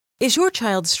Is your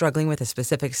child struggling with a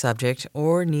specific subject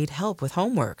or need help with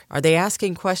homework? Are they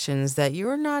asking questions that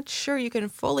you're not sure you can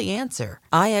fully answer?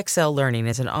 IXL Learning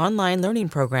is an online learning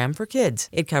program for kids.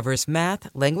 It covers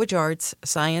math, language arts,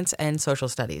 science, and social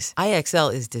studies.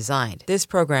 IXL is designed. This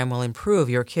program will improve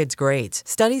your kids' grades.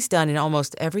 Studies done in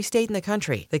almost every state in the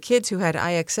country. The kids who had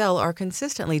IXL are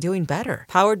consistently doing better.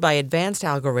 Powered by advanced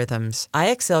algorithms,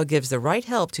 IXL gives the right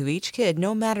help to each kid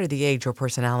no matter the age or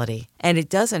personality. And it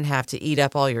doesn't have to eat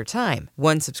up all your time.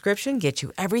 One subscription gets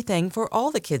you everything for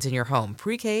all the kids in your home,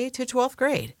 pre-K to 12th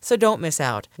grade. So don't miss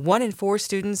out. 1 in 4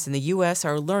 students in the U.S.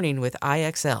 are learning with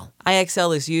IXL.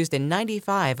 IXL is used in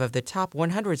 95 of the top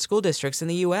 100 school districts in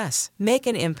the U.S. Make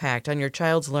an impact on your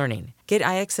child's learning. Get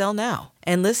IXL now.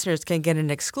 And listeners can get an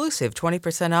exclusive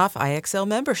 20% off IXL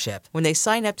membership when they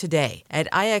sign up today at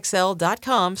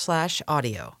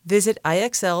IXL.com/audio. Visit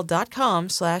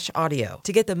IXL.com/audio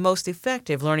to get the most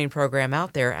effective learning program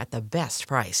out there at the best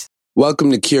price.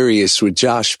 Welcome to Curious with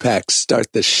Josh Peck. Start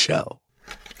the show.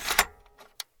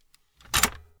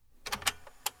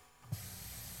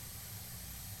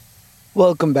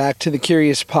 Welcome back to the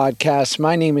Curious Podcast.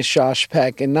 My name is Josh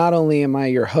Peck, and not only am I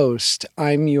your host,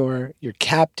 I'm your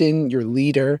captain, your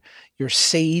leader, your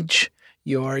sage,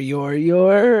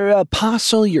 your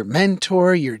apostle, your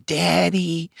mentor, your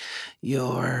daddy,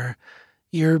 your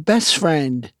best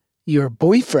friend, your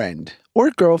boyfriend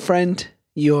or girlfriend,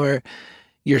 your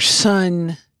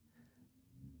son,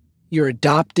 your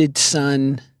adopted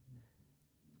son,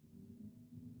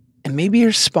 and maybe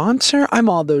your sponsor. I'm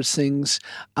all those things.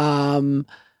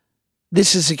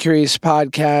 This is a Curious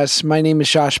Podcast. My name is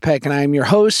Josh Peck, and I am your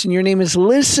host, and your name is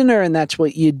Listener, and that's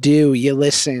what you do. You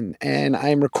listen. And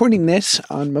I'm recording this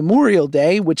on Memorial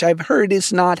Day, which I've heard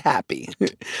is not happy.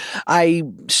 I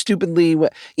stupidly,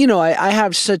 I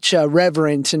have such a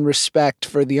reverence and respect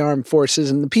for the armed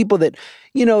forces and the people that,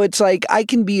 it's like I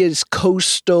can be as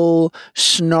coastal,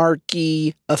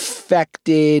 snarky,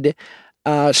 affected,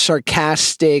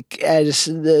 sarcastic as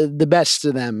the best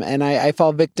of them. And I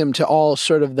fall victim to all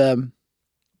sort of the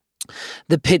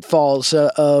pitfalls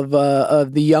of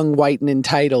the young, white, and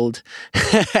entitled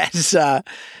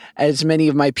as many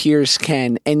of my peers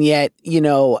can. And yet,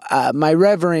 my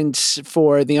reverence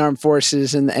for the armed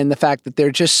forces and the fact that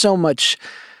they're just so much,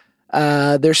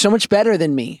 they're so much better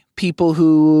than me. People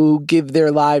who give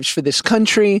their lives for this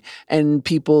country and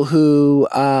people who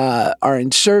are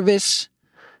in service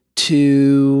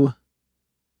to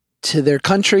their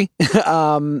country.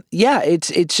 It's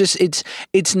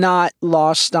not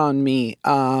lost on me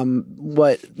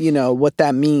what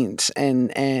that means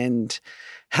and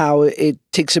how it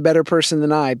takes a better person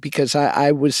than I, because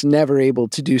I was never able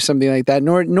to do something like that,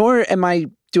 nor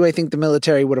do I think the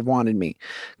military would have wanted me,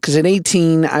 because at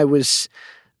 18 I was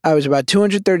about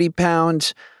 230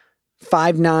 pounds,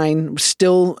 5'9",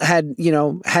 still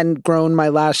hadn't grown my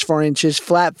last 4 inches,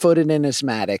 flat-footed and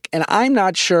asthmatic. And I'm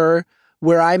not sure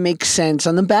where I make sense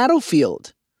on the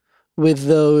battlefield with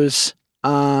those,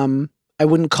 I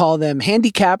wouldn't call them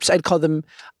handicaps. I'd call them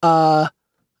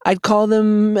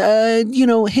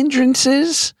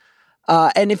hindrances.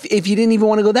 And if you didn't even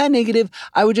want to go that negative,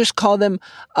 I would just call them,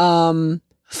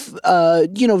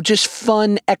 just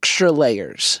fun extra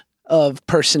layers of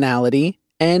personality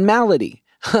and malady.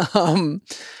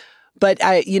 But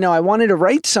I wanted to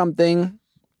write something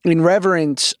in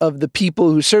reverence of the people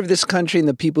who serve this country and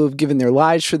the people who've given their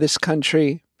lives for this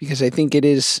country, because I think it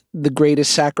is the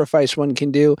greatest sacrifice one can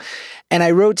do. And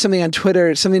I wrote something on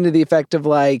Twitter, something to the effect of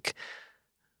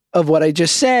of what I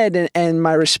just said and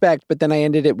my respect, but then I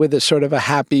ended it with a sort of a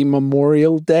happy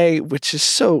Memorial Day, which is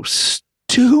so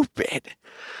stupid.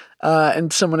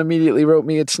 And someone immediately wrote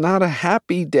me, "It's not a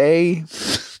happy day."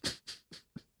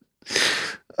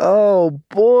 Oh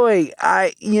boy,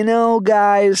 guys,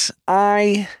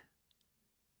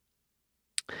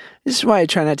 this is why I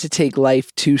try not to take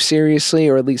life too seriously,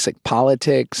 or at least like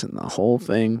politics and the whole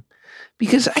thing,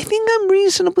 because I think I'm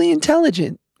reasonably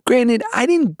intelligent. Granted, I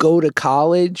didn't go to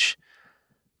college,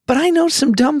 but I know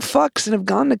some dumb fucks that have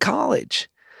gone to college.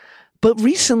 But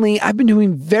recently, I've been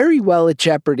doing very well at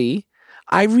Jeopardy.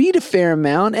 I read a fair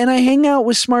amount and I hang out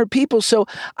with smart people. So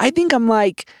I think I'm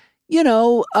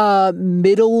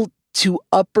middle to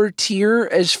upper tier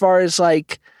as far as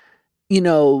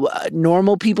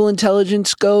normal people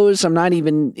intelligence goes. I'm not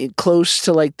even close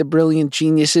to the brilliant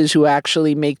geniuses who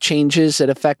actually make changes that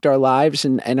affect our lives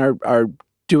and are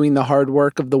doing the hard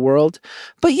work of the world.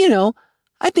 But,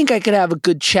 I think I could have a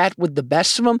good chat with the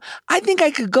best of them. I think I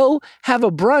could go have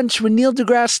a brunch with Neil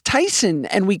deGrasse Tyson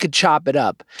and we could chop it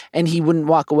up and he wouldn't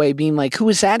walk away being like, "Who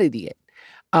is that idiot?"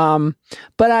 But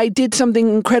I did something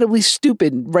incredibly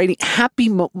stupid, writing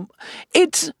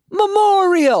it's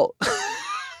Memorial.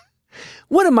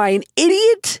 What am I, an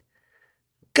idiot?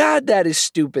 God, that is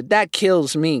stupid. That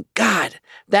kills me. God,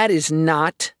 that is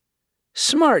not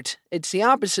smart. It's the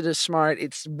opposite of smart.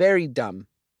 It's very dumb.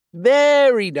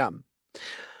 Very dumb.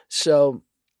 So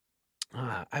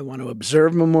I want to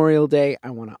observe Memorial Day.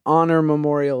 I want to honor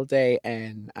Memorial Day.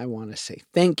 And I want to say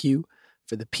thank you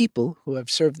for the people who have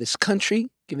served this country,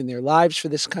 given their lives for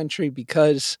this country,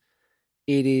 because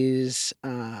it is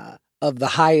of the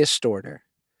highest order.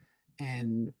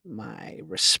 And my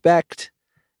respect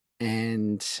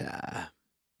and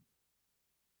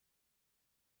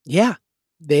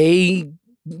they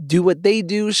do what they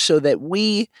do so that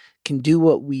we can do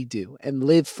what we do and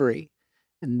live free.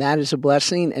 And that is a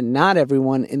blessing. And not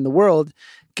everyone in the world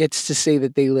gets to say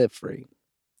that they live free.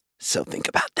 So think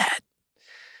about that.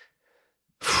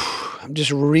 I'm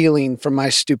just reeling from my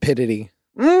stupidity.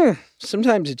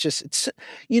 Sometimes it's,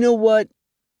 you know what?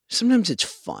 Sometimes it's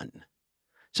fun.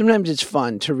 Sometimes it's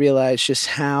fun to realize just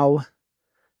how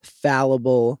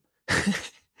fallible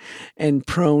and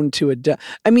prone to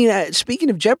speaking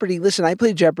of Jeopardy, listen, I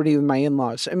played Jeopardy with my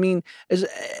in-laws. I mean,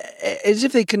 as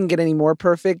if they couldn't get any more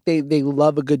perfect. They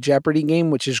love a good Jeopardy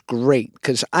game, which is great.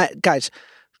 Because guys,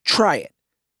 try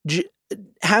it.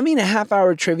 Having a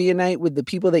half-hour trivia night with the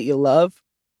people that you love,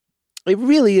 it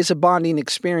really is a bonding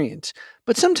experience.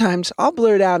 But sometimes I'll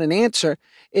blurt out an answer.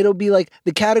 It'll be like,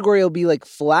 the category will be like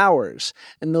flowers.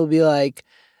 And they'll be like,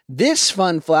 this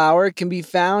fun flower can be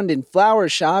found in flower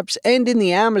shops and in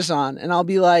the Amazon. And I'll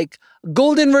be like,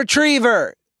 golden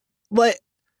retriever. But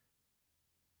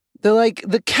they're like,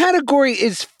 the category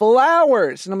is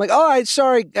flowers. And I'm like, oh,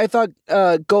 sorry. I thought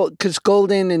because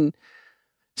golden and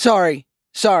sorry.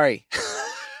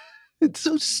 It's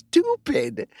so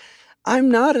stupid.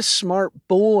 I'm not a smart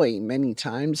boy many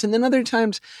times. And then other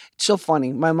times, it's so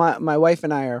funny. My wife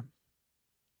and I are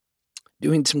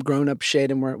doing some grown-up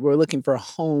shit, and we're looking for a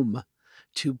home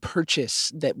to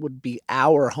purchase that would be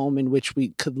our home in which we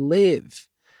could live.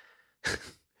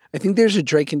 I think there's a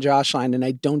Drake and Josh line, and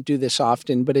I don't do this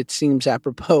often, but it seems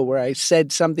apropos, where I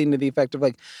said something to the effect of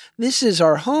like, this is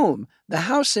our home, the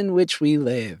house in which we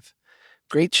live.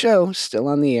 Great show, still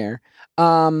on the air.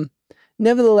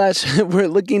 Nevertheless, we're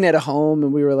looking at a home,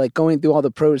 and we were like going through all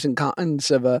the pros and cons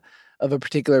of a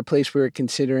particular place we were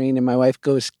considering. And my wife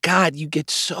goes, God, you get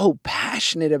so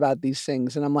passionate about these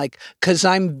things. And I'm like, because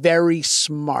I'm very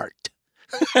smart.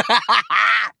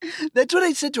 That's what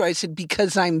I said to her. I said,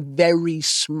 because I'm very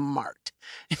smart.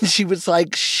 And she was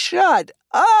like, shut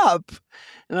up.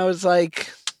 And I was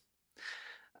like,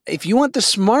 if you want the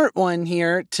smart one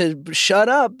here to shut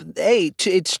up, hey,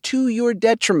 it's to your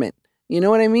detriment. You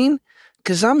know what I mean?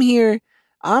 Because I'm here,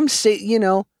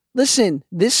 listen,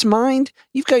 this mind,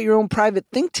 you've got your own private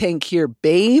think tank here,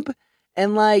 babe.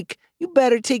 And like, you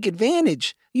better take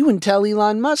advantage. You wouldn't tell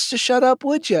Elon Musk to shut up,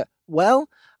 would you? Well,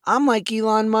 I'm like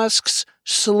Elon Musk's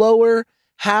slower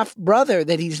half brother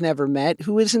that he's never met,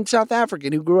 who isn't South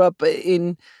African, who grew up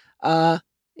in not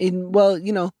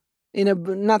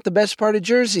the best part of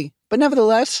Jersey. But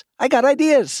nevertheless, I got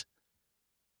ideas.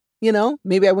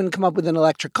 Maybe I wouldn't come up with an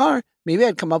electric car. Maybe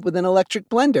I'd come up with an electric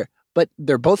blender. But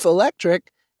they're both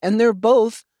electric, and they're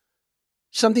both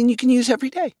something you can use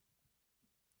every day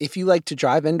if you like to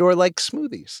drive and/or like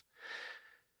smoothies.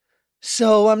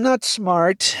 So I'm not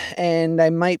smart, and I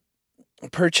might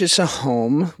purchase a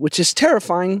home, which is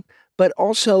terrifying, but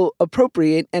also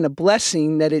appropriate and a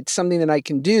blessing that it's something that I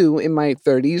can do in my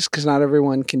 30s, because not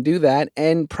everyone can do that,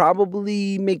 and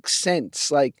probably makes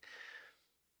sense.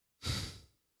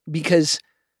 Because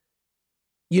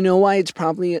you know why it's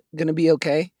probably going to be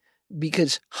okay?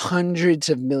 Because hundreds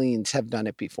of millions have done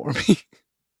it before me.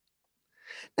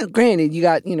 Now, granted, you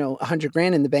got,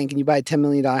 $100,000 in the bank and you buy a $10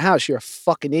 million house, you're a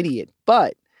fucking idiot.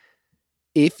 But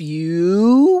if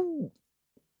you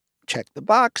check the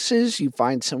boxes, you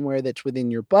find somewhere that's within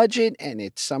your budget, and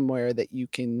it's somewhere that you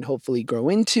can hopefully grow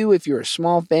into, if you're a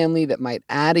small family that might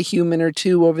add a human or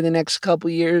two over the next couple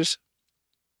years,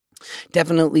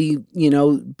 definitely,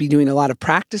 be doing a lot of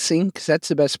practicing, because that's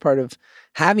the best part of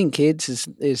having kids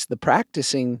is the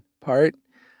practicing part.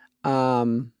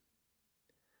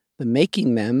 The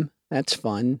making them, that's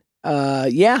fun.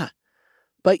 But yeah,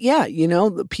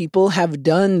 the people have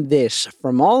done this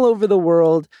from all over the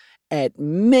world at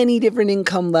many different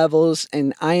income levels,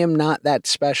 and I am not that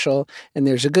special. And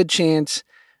there's a good chance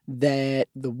that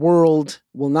the world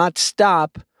will not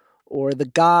stop, or the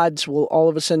gods will all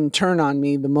of a sudden turn on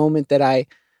me the moment that I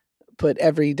put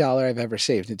every dollar I've ever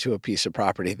saved into a piece of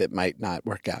property that might not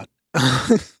work out.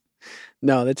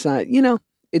 No, that's not,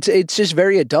 It's just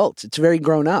very adult. It's very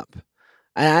grown up.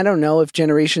 And I don't know if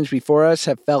generations before us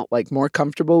have felt like more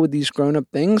comfortable with these grown up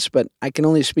things, but I can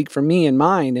only speak for me and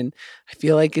mine. And I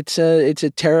feel like it's a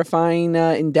terrifying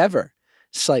endeavor,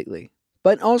 slightly,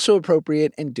 but also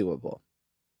appropriate and doable.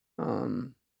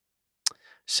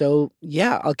 So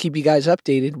yeah, I'll keep you guys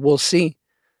updated. We'll see.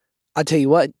 I'll tell you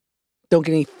what, don't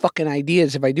get any fucking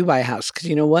ideas if I do buy a house. Cause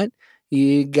you know what?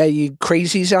 You got you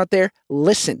crazies out there.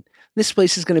 Listen, this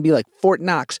place is going to be like Fort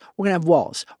Knox. We're going to have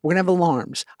walls. We're going to have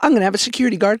alarms. I'm going to have a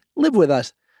security guard live with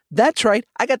us. That's right.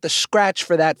 I got the scratch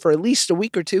for that for at least a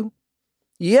week or two.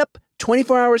 Yep.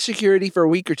 24-hour security for a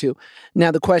week or two.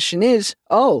 Now the question is,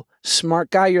 oh, smart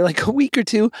guy, you're like a week or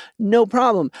two. No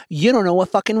problem. You don't know what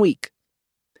fucking week.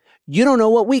 You don't know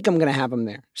what week I'm going to have him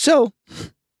there. So,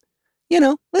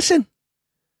 listen,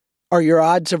 are your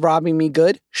odds of robbing me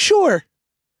good? Sure.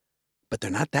 But they're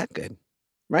not that good,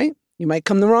 right? You might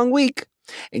come the wrong week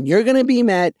and you're going to be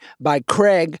met by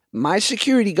Craig, my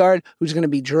security guard, who's going to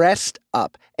be dressed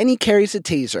up and he carries a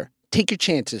taser. Take your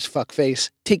chances, fuckface.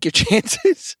 Take your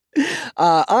chances.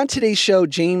 On today's show,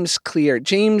 James Clear.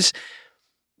 James,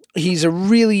 he's a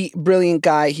really brilliant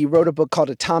guy. He wrote a book called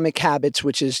Atomic Habits,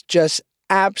 which is just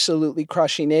absolutely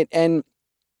crushing it. And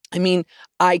I mean,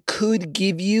 I could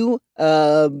give you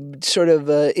sort of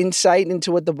insight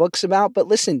into what the book's about, but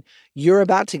listen, you're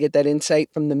about to get that insight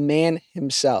from the man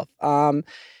himself.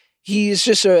 He's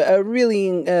just a really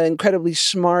incredibly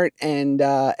smart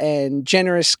and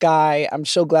generous guy. I'm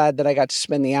so glad that I got to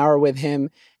spend the hour with him,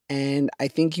 and I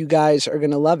think you guys are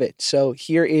going to love it. So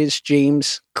here is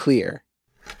James Clear.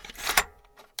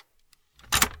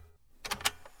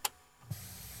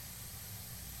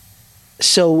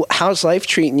 So how's life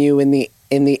treating you in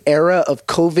the era of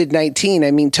COVID-19? I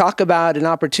mean, talk about an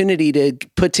opportunity to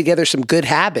put together some good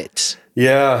habits.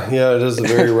 Yeah, it is a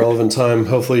very relevant time.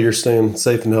 Hopefully you're staying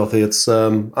safe and healthy. It's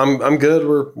I'm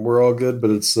good. We're all good, but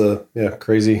it's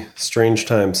crazy, strange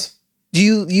times. Do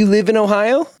you live in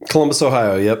Ohio? Columbus,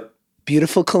 Ohio. Yep.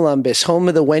 Beautiful Columbus, home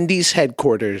of the Wendy's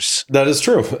headquarters. That is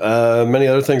true. Many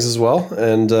other things as well.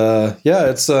 And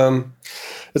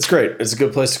it's great. It's a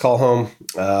good place to call home.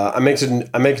 I make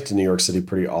it to New York City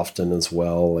pretty often as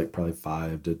well, like probably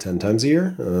 5 to 10 times a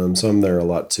year. So I'm there a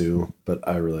lot too, but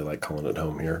I really like calling it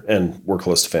home here, and we're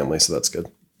close to family, so that's good.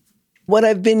 What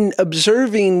I've been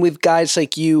observing with guys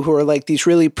like you who are like these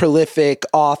really prolific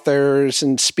authors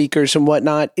and speakers and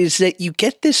whatnot is that you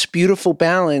get this beautiful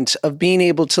balance of being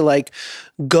able to like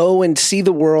go and see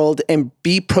the world and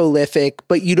be prolific,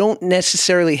 but you don't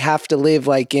necessarily have to live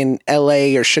like in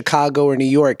LA or Chicago or New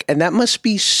York. And that must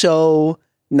be so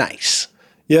nice.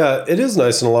 Yeah, it is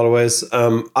nice in a lot of ways.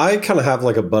 I kind of have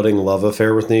like a budding love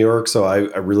affair with New York, so I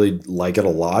really like it a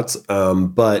lot.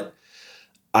 But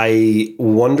I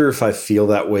wonder if I feel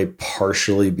that way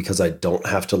partially because I don't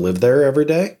have to live there every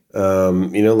day.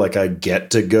 Like I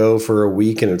get to go for a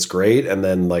week and it's great. And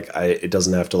then like it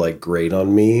doesn't have to like grate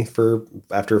on me for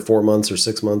after 4 months or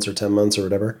 6 months or 10 months or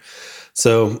whatever.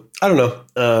 So I don't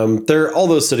know. All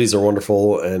those cities are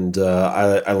wonderful, and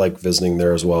I like visiting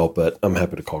there as well, but I'm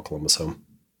happy to call Columbus home.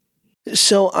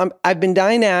 So I've been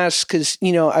dying to ask because,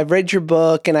 I've read your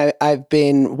book and I've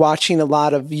been watching a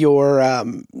lot of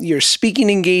your speaking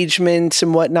engagements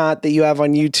and whatnot that you have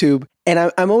on YouTube.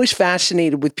 And I'm always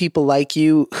fascinated with people like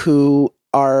you who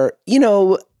are,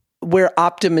 where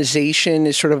optimization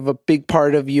is sort of a big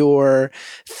part of your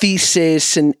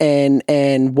thesis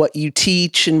and what you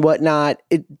teach and whatnot.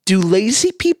 Do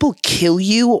lazy people kill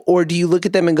you, or do you look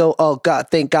at them and go, oh God,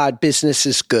 thank God business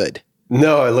is good?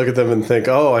 No, I look at them and think,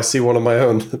 oh, I see one of my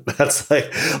own. That's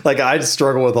like I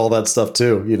struggle with all that stuff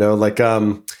too.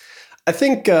 I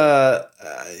think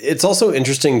it's also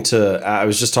interesting I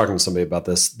was just talking to somebody about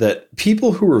this, that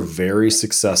people who are very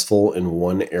successful in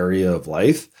one area of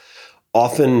life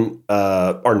often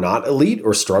are not elite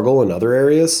or struggle in other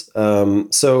areas.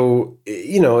 So,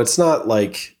 it's not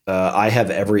like I have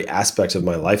every aspect of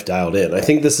my life dialed in. I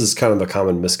think this is kind of a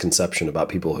common misconception about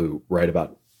people who write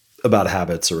about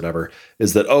habits or whatever,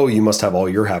 is that, oh, you must have all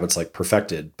your habits like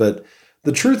perfected. But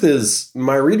the truth is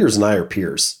my readers and I are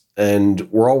peers, and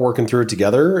we're all working through it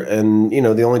together. And,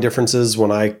 the only difference is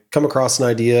when I come across an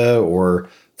idea or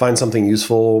find something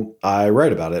useful, I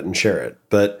write about it and share it.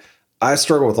 But I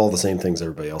struggle with all the same things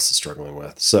everybody else is struggling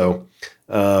with. So,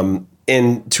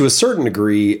 and to a certain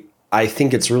degree, I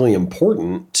think it's really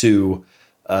important to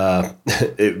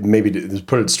maybe to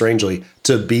put it strangely,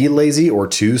 to be lazy or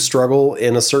to struggle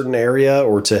in a certain area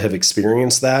or to have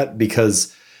experienced that,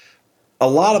 because a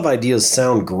lot of ideas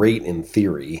sound great in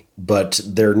theory, but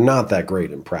they're not that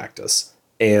great in practice.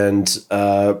 And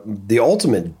the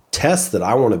ultimate test that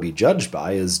I want to be judged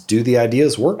by is, do the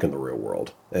ideas work in the real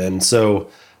world? And so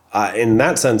in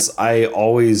that sense, I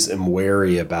always am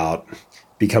wary about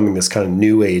becoming this kind of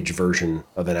new age version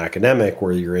of an academic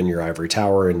where you're in your ivory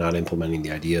tower and not implementing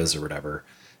the ideas or whatever.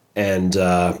 And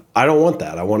I don't want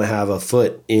that. I want to have a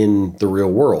foot in the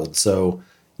real world. So,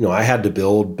 I had to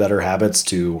build better habits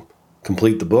to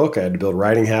complete the book. I had to build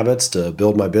writing habits to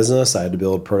build my business. I had to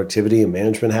build productivity and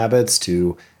management habits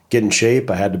to get in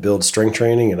shape. I had to build strength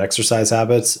training and exercise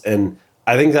habits. And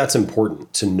I think that's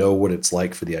important to know what it's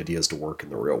like for the ideas to work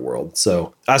in the real world.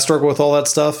 So I struggle with all that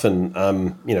stuff, and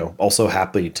I'm, also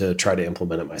happy to try to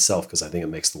implement it myself because I think it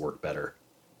makes the work better.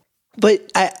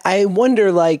 But I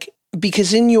wonder,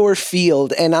 because in your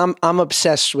field, and I'm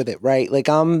obsessed with it, right?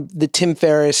 I'm the Tim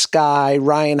Ferriss guy,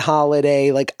 Ryan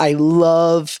Holiday. I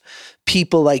love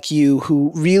people like you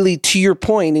who really, to your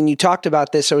point, and you talked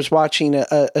about this, I was watching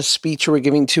a speech you were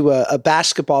giving to a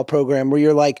basketball program where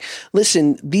you're like,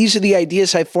 listen, these are the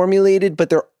ideas I formulated, but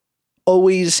they're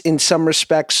always in some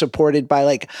respects supported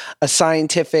by a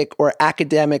scientific or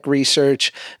academic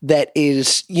research that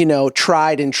is,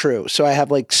 tried and true. So I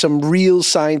have some real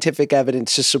scientific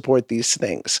evidence to support these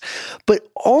things. But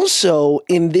also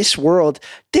in this world,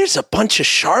 there's a bunch of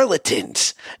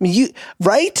charlatans. I mean,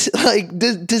 right?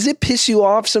 Does it piss you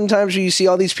off sometimes when you see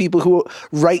all these people who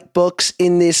write books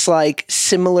in this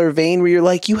similar vein where you're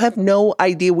like, you have no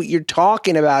idea what you're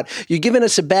talking about. You're giving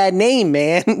us a bad name,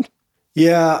 man.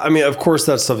 Yeah, I mean, of course,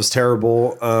 that stuff is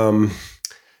terrible.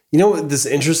 This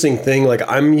interesting thing,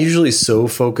 I'm usually so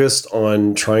focused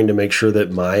on trying to make sure that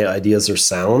my ideas are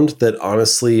sound that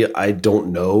honestly, I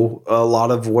don't know a lot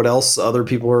of what else other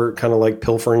people are kind of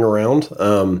pilfering around.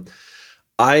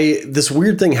 This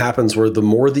weird thing happens where the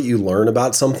more that you learn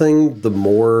about something, the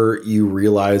more you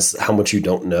realize how much you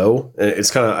don't know. And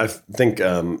it's kind of, I think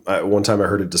one time I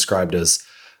heard it described as,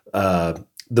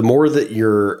 the more that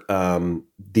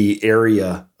the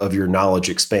area of your knowledge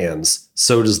expands,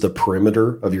 so does the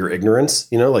perimeter of your ignorance.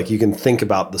 You can think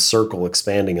about the circle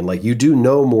expanding and you do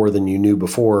know more than you knew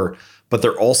before, but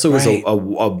there also is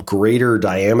a greater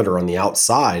diameter on the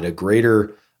outside, a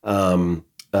greater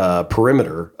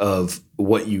perimeter of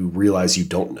what you realize you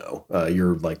don't know.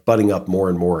 You're butting up more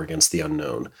and more against the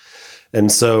unknown. And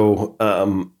so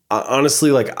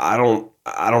honestly, I don't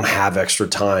have extra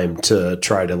time to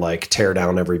try to tear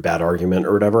down every bad argument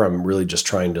or whatever. I'm really just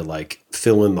trying to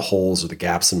fill in the holes or the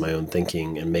gaps in my own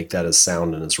thinking and make that as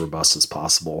sound and as robust as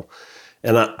possible.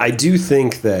 And I do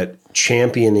think that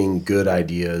championing good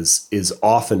ideas is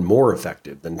often more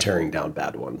effective than tearing down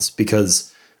bad ones,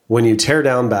 because when you tear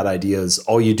down bad ideas,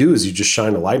 all you do is you just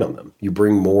shine a light on them. You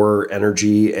bring more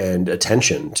energy and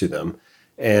attention to them.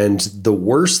 And the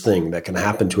worst thing that can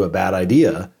happen to a bad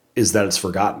idea is that it's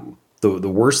forgotten. The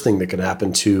worst thing that can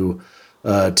happen to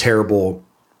a terrible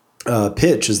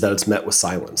pitch is that it's met with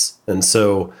silence. And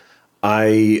so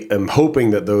I am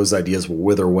hoping that those ideas will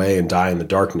wither away and die in the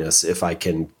darkness if I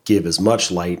can give as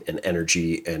much light and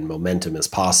energy and momentum as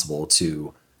possible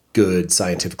to good,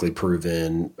 scientifically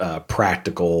proven,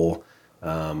 practical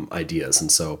ideas.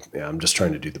 And so I'm just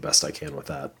trying to do the best I can with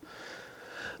that.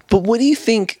 But what do you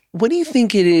think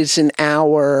it is in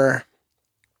our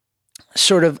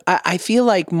sort of, I feel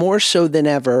like more so than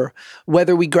ever,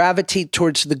 whether we gravitate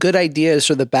towards the good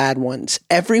ideas or the bad ones,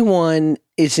 everyone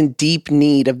is in deep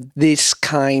need of this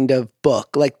kind of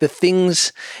book. The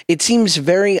things, it seems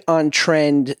very on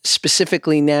trend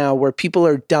specifically now, where people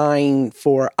are dying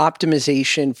for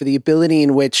optimization, for the ability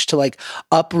in which to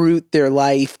uproot their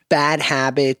life, bad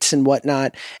habits and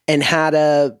whatnot, and how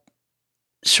to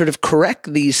sort of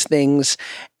correct these things.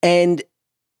 And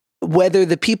whether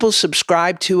the people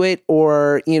subscribe to it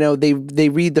or, they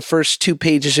read the first 2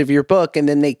 pages of your book and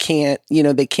then they can't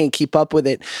keep up with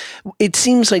it. It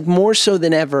seems like more so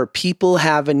than ever, people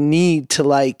have a need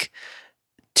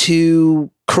to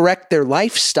correct their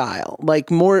lifestyle.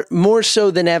 More so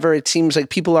than ever, it seems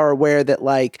like people are aware that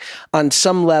on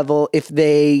some level, if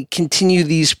they continue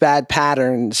these bad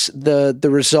patterns, the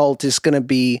result is going to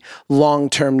be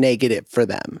long-term negative for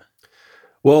them.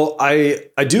 Well, I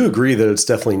do agree that it's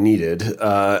definitely needed.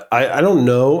 I don't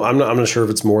know. I'm not sure if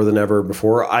it's more than ever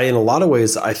before. In a lot of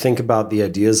ways, I think about the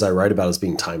ideas I write about as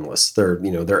being timeless.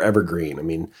 They're evergreen. I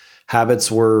mean,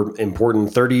 habits were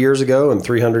important 30 years ago and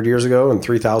 300 years ago and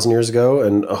 3,000 years ago,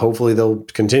 and hopefully they'll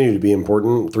continue to be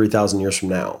important 3,000 years from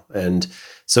now. And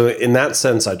so in that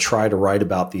sense, I try to write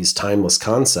about these timeless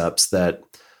concepts that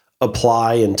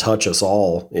apply and touch us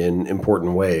all in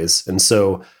important ways. And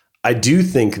so I do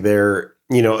think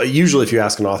usually if you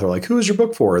ask an author, who is your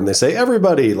book for? And they say,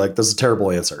 everybody, that's a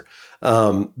terrible answer.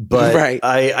 But right.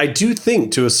 I do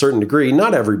think to a certain degree,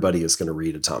 not everybody is going to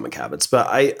read Atomic Habits, but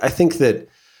I think that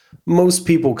most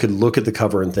people could look at the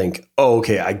cover and think, oh,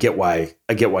 okay, I get why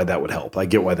that would help. I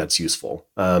get why that's useful.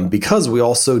 Because we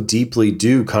also deeply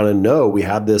do kind of know we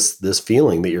have this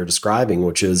feeling that you're describing,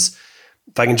 which is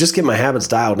if I can just get my habits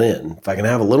dialed in, if I can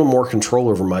have a little more control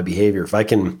over my behavior, if I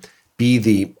can be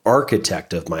the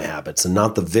architect of my habits and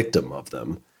not the victim of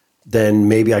them, then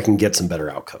maybe I can get some better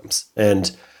outcomes.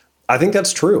 And I think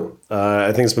that's true.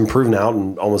 I think it's been proven out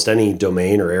in almost any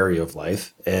domain or area of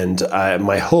life. And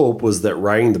my hope was that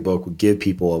writing the book would give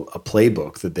people a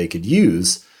playbook that they could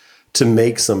use to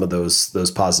make some of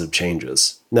those positive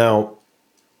changes. Now,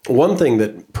 one thing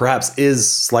that perhaps is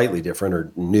slightly different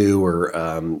or new or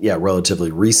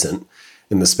relatively recent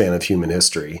in the span of human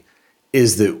history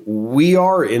is that we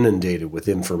are inundated with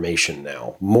information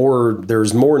now.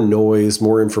 There's more noise,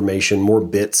 more information, more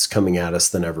bits coming at us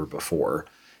than ever before.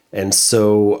 And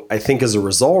so I think as a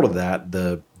result of that,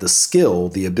 the skill,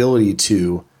 the ability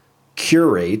to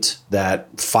curate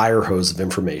that fire hose of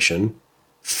information,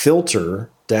 filter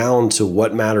down to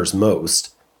what matters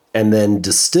most, and then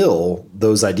distill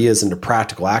those ideas into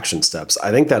practical action steps,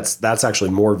 I think that's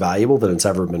actually more valuable than it's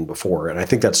ever been before. And I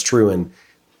think that's true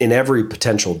in every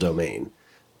potential domain.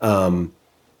 And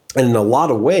in a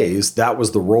lot of ways, that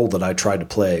was the role that I tried to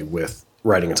play with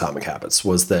writing Atomic Habits,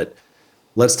 was that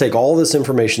let's take all this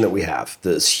information that we have,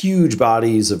 this huge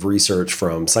bodies of research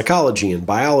from psychology and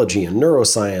biology and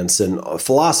neuroscience and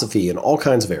philosophy and all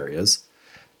kinds of areas,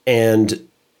 and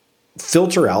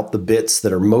filter out the bits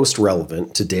that are most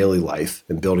relevant to daily life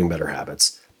and building better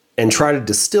habits, and try to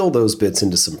distill those bits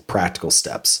into some practical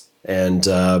steps. And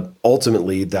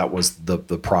ultimately, that was the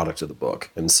product of the book.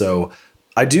 And so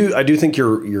I do think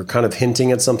you're kind of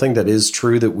hinting at something that is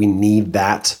true, that we need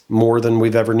that more than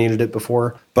we've ever needed it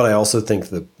before. But I also think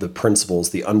the principles,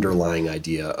 the underlying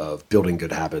idea of building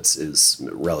good habits is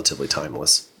relatively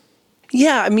timeless.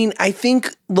 Yeah, I mean, I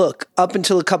think, look, up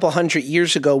until a couple hundred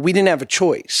years ago, we didn't have a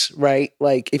choice, right?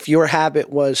 Like if your habit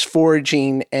was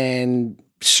foraging and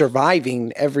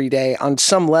surviving every day on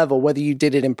some level, whether you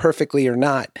did it imperfectly or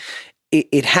not,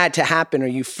 it had to happen or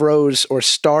you froze or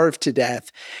starved to death.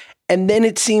 And then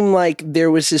it seemed like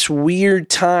there was this weird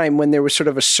time when there was sort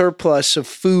of a surplus of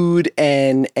food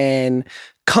and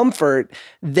comfort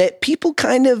that people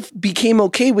kind of became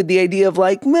okay with the idea of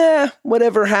like, meh,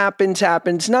 whatever happens,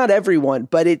 happens. Not everyone,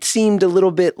 but it seemed a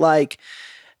little bit like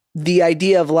the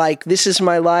idea of like, this is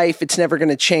my life, it's never going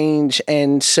to change.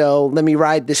 And so let me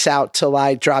ride this out till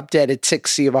I drop dead at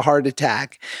 60 of a heart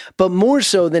attack. But more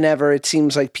so than ever, it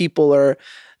seems like people are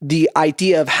the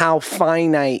idea of how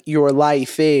finite your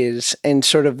life is and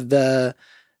sort of the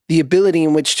ability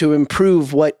in which to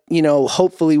improve what,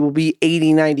 hopefully will be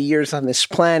 80, 90 years on this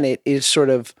planet is sort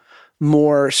of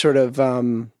more sort of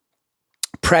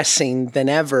pressing than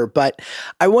ever. But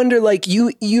I wonder, like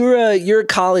you're a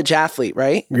college athlete,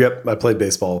 right? Yep. I played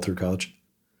baseball through college.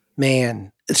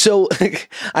 Man. So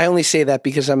I only say that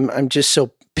because I'm just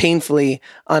so painfully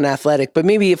unathletic, but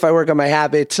maybe if I work on my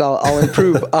habits, I'll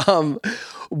improve.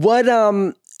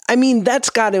 That's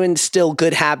got to instill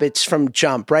good habits from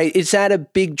jump, right? Is that a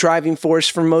big driving force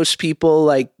for most people,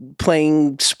 like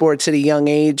playing sports at a young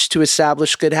age to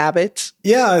establish good habits?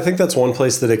 Yeah, I think that's one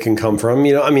place that it can come from.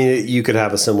 You could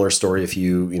have a similar story if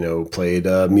you played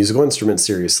a musical instrument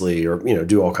seriously or,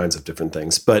 do all kinds of different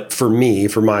things. But for me,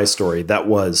 for my story, that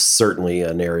was certainly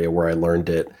an area where I learned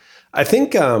it. I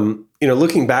think,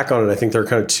 looking back on it, I think there are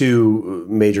kind of two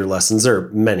major lessons. There are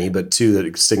many, but two that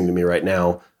are sticking to me right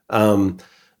now.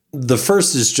 The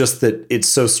first is just that it's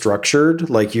so structured,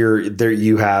 like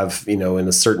you have, in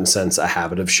a certain sense, a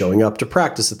habit of showing up to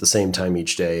practice at the same time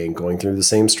each day and going through the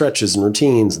same stretches and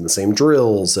routines and the same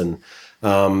drills. And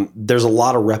there's a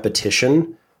lot of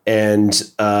repetition. And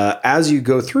as you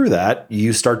go through that,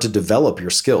 you start to develop your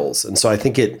skills. And so I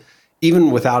think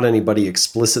even without anybody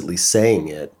explicitly saying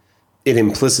it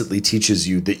implicitly teaches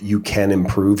you that you can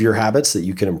improve your habits, that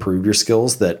you can improve your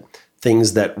skills, that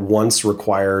things that once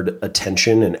required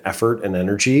attention and effort and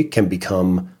energy can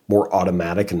become more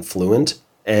automatic and fluent.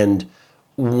 And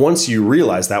once you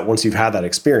realize that, once you've had that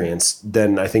experience,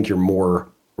 then I think you're more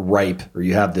ripe, or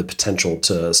you have the potential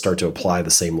to start to apply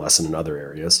the same lesson in other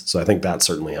areas. So I think that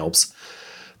certainly helps.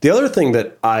 The other thing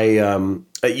that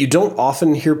you don't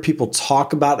often hear people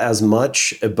talk about as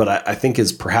much, but I think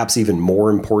is perhaps even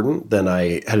more important than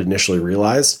I had initially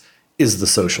realized, is the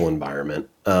social environment.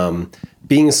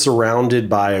 Being surrounded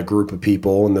by a group of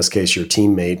people, in this case, your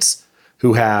teammates,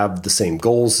 who have the same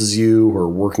goals as you, who are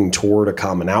working toward a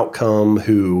common outcome,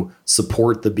 who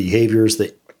support the behaviors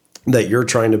that you're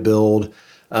trying to build.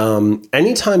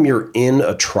 Anytime you're in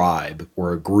a tribe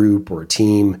or a group or a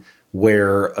team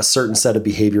where a certain set of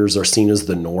behaviors are seen as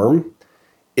the norm,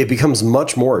 it becomes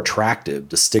much more attractive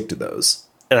to stick to those.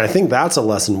 And I think that's a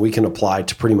lesson we can apply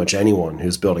to pretty much anyone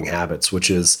who's building habits, which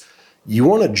is you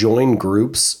want to join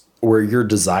groups where your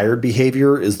desired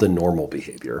behavior is the normal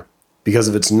behavior. Because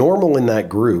if it's normal in that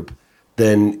group,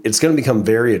 then it's going to become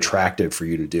very attractive for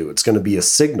you to do. It's going to be a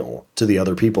signal to the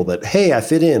other people that, hey, I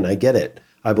fit in, I get it,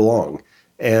 I belong.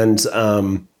 And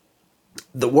one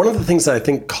of the things that I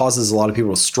think causes a lot of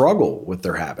people to struggle with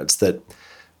their habits, that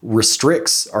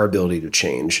restricts our ability to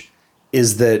change,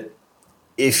 is that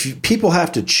if people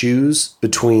have to choose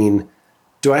between,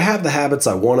 do I have the habits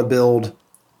I want to build,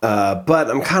 but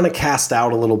I'm kind of cast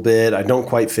out a little bit, I don't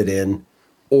quite fit in,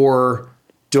 or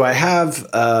do I have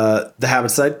the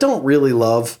habits that I don't really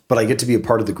love, but I get to be a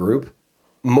part of the group?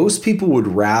 Most people would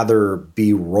rather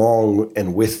be wrong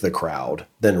and with the crowd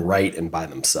than right and by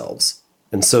themselves.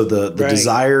 And so the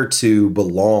desire to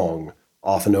belong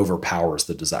often overpowers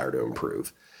the desire to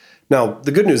improve. Now,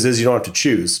 the good news is you don't have to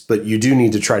choose, but you do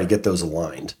need to try to get those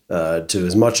aligned to,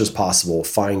 as much as possible,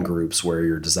 find groups where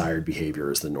your desired behavior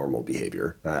is the normal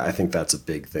behavior. I think that's a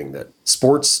big thing that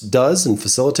sports does and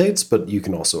facilitates, but you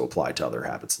can also apply to other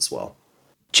habits as well.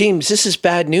 James, this is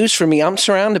bad news for me. I'm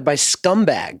surrounded by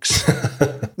scumbags.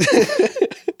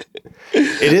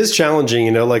 It is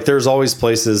challenging, like there's always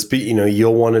places,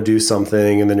 you'll want to do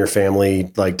something and then your family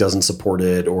doesn't support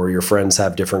it, or your friends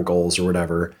have different goals or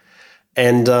whatever.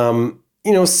 And,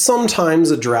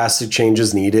 sometimes a drastic change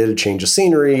is needed, a change of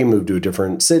scenery, move to a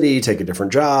different city, take a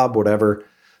different job, whatever.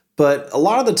 But a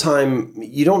lot of the time,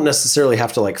 you don't necessarily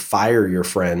have to fire your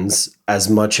friends as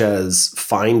much as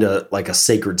find a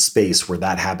sacred space where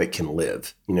that habit can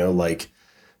live.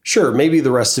 Sure, maybe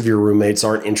the rest of your roommates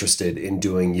aren't interested in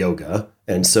doing yoga,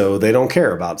 and so they don't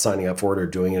care about signing up for it or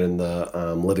doing it in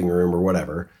the living room or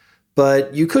whatever.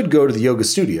 But you could go to the yoga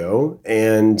studio,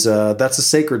 and that's a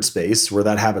sacred space where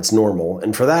that habit's normal.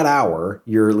 And for that hour,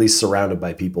 you're at least surrounded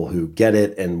by people who get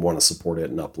it and want to support it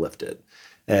and uplift it.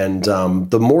 And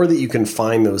the more that you can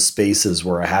find those spaces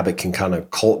where a habit can kind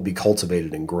of be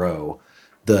cultivated and grow,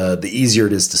 the easier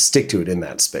it is to stick to it in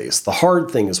that space. The hard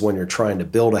thing is when you're trying to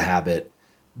build a habit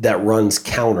that runs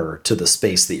counter to the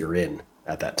space that you're in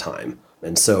at that time.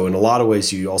 And so in a lot of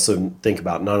ways, you also think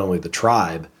about not only the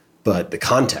tribe, but the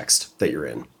context that you're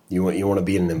in. You want to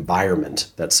be in an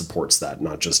environment that supports that,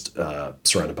 not just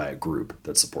surrounded by a group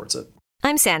that supports it.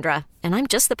 I'm Sandra, and I'm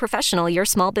just the professional your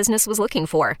small business was looking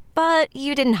for. But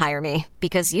you didn't hire me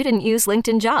because you didn't use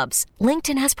LinkedIn Jobs.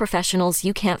 LinkedIn has professionals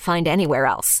you can't find anywhere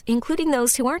else, including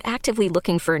those who aren't actively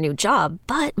looking for a new job,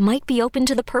 but might be open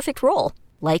to the perfect role,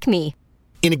 like me.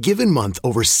 In a given month,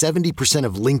 over 70%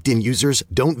 of LinkedIn users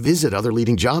don't visit other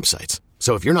leading job sites.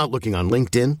 So if you're not looking on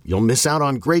LinkedIn, you'll miss out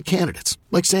on great candidates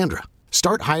like Sandra.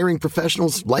 Start hiring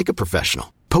professionals like a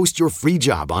professional. Post your free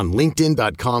job on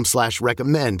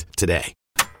linkedin.com/recommend today.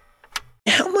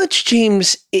 How much,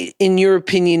 James, in your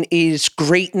opinion, is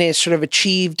greatness sort of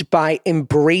achieved by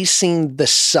embracing the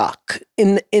suck?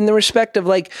 In the respect of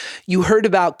you heard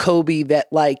about Kobe, that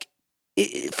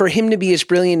for him to be as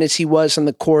brilliant as he was on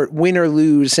the court, win or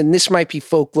lose, and this might be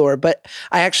folklore, but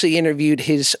I actually interviewed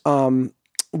his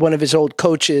one of his old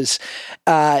coaches.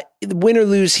 Win or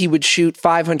lose, he would shoot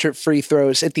 500 free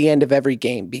throws at the end of every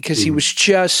game because he was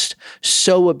just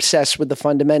so obsessed with the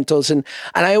fundamentals. And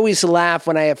I always laugh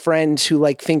when I have friends who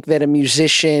think that a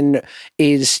musician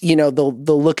is, they'll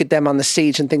look at them on the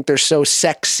stage and think they're so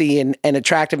sexy and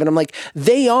attractive. And I'm like,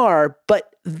 they are, but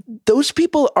those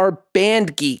people are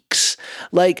band geeks.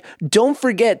 Don't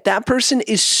forget, that person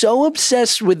is so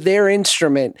obsessed with their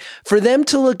instrument. For them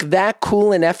to look that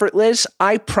cool and effortless,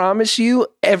 I promise you,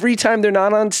 every time they're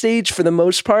not on stage, for the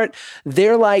most part,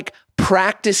 they're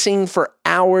practicing for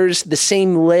hours, the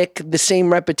same lick, the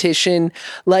same repetition.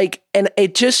 And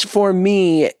it just, for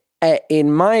me,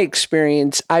 in my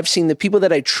experience, I've seen the people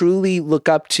that I truly look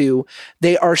up to,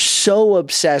 they are so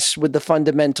obsessed with the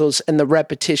fundamentals and the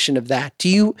repetition of that. Do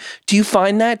you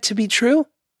find that to be true?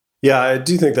 Yeah, I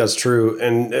do think that's true.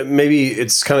 And maybe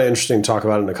it's kind of interesting to talk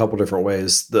about it in a couple different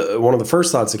ways. One of the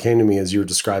first thoughts that came to me as you were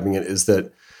describing it is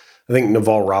that I think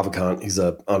Naval Ravikant, he's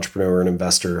an entrepreneur and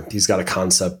investor. He's got a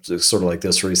concept sort of like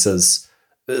this where he says,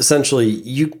 essentially,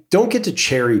 you don't get to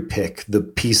cherry pick the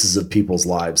pieces of people's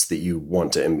lives that you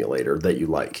want to emulate or that you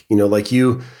like.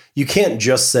 You can't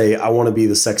just say, I want to be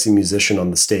the sexy musician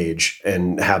on the stage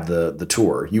and have the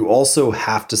tour. You also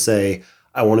have to say,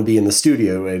 I want to be in the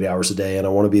studio 8 hours a day, and I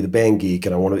want to be the band geek,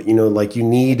 and I want to,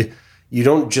 you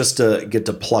don't just get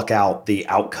to pluck out the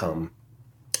outcome.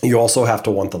 You also have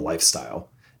to want the lifestyle.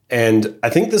 And I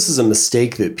think this is a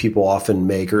mistake that people often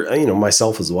make, or,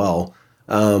 myself as well,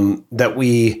 that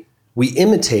we we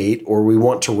imitate or we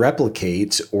want to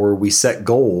replicate or we set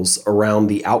goals around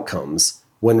the outcomes,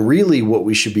 when really what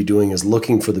we should be doing is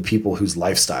looking for the people whose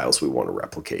lifestyles we want to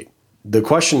replicate. The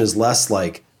question is less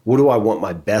like, what do I want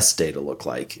my best day to look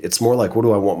like? It's more like, what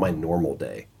do I want my normal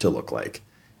day to look like?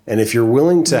 And if you're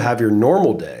willing to have your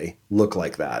normal day look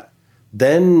like that,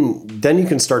 then you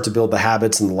can start to build the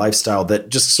habits and the lifestyle that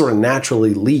just sort of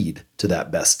naturally lead to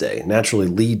that best day, naturally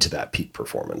lead to that peak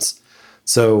performance.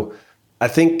 So I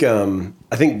think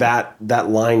that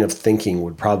line of thinking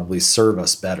would probably serve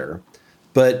us better.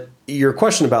 But your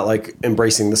question about like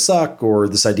embracing the suck or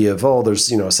this idea of, oh,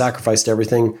 there's, a sacrifice to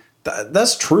everything.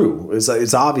 That's true.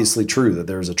 It's obviously true that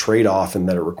there's a trade-off and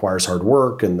that it requires hard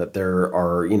work and that there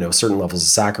are, certain levels of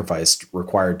sacrifice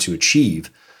required to achieve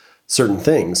certain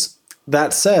things.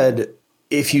 That said,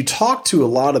 if you talk to a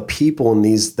lot of people in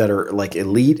these that are like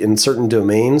elite in certain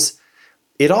domains,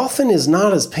 it often is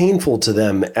not as painful to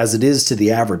them as it is to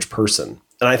the average person.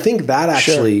 And I think that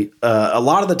actually, a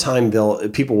lot of the time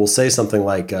people will say something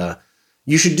like,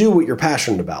 you should do what you're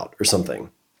passionate about or something.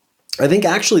 I think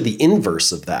actually the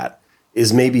inverse of that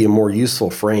is maybe a more useful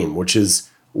frame, which is,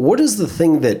 what is the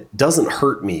thing that doesn't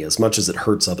hurt me as much as it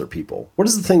hurts other people? What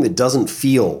is the thing that doesn't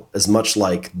feel as much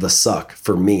like the suck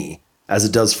for me as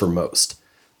it does for most?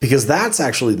 Because that's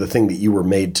actually the thing that you were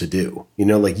made to do.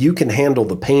 Like you can handle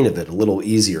the pain of it a little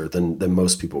easier than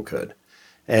most people could.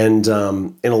 And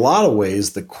in a lot of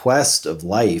ways, the quest of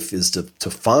life is to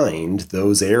find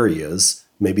those areas,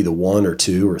 maybe the 1 or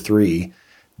 2 or 3,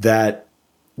 that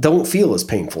don't feel as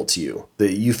painful to you,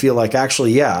 that you feel like,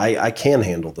 actually, yeah, I can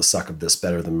handle the suck of this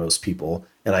better than most people,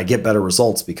 and I get better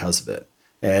results because of it.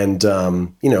 And,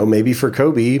 maybe for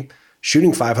Kobe,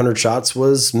 shooting 500 shots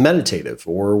was meditative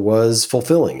or was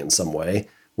fulfilling in some way,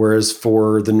 whereas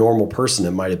for the normal person,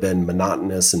 it might have been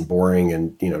monotonous and boring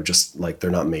and, just like they're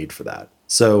not made for that.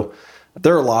 So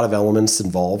there are a lot of elements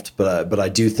involved, but I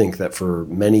do think that for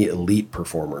many elite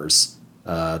performers,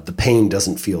 the pain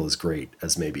doesn't feel as great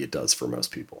as maybe it does for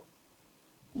most people.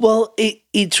 Well,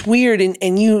 it's weird. And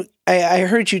I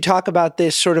heard you talk about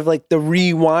this sort of like the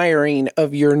rewiring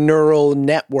of your neural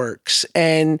networks.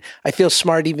 And I feel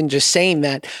smart even just saying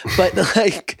that. But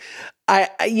like, I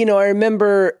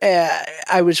remember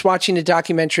I was watching a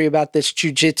documentary about this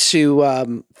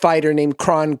jiu-jitsu fighter named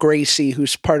Kron Gracie,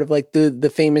 who's part of like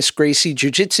the famous Gracie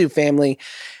jiu-jitsu family.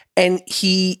 And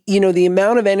he, the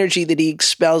amount of energy that he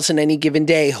expels in any given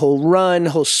day, he'll run,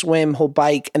 he'll swim, he'll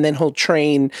bike, and then he'll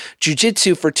train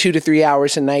jiu-jitsu for 2 to 3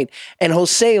 hours a night. And he'll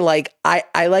say like, I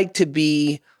like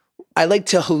to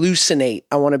hallucinate.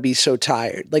 I want to be so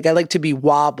tired. Like I like to be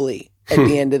wobbly at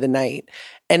the end of the night.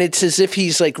 And it's as if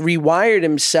he's like rewired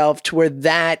himself to where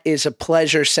that is a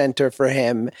pleasure center for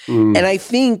him. And I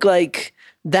think like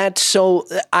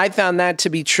I found that to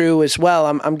be true as well.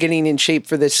 I'm getting in shape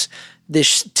for this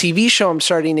TV show I'm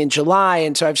starting in July.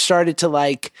 And so I've started to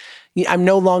like, I'm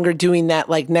no longer doing that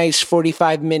like nice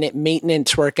 45-minute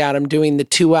maintenance workout. I'm doing the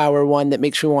 2-hour one that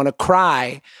makes me want to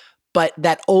cry. But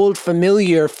that old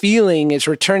familiar feeling is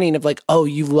returning of like, oh,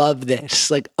 you love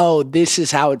this. Like, oh, this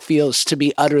is how it feels to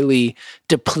be utterly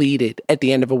depleted at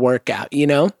the end of a workout,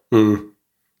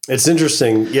 It's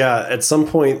interesting. Yeah. At some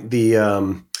point,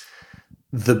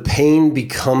 the pain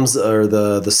becomes, or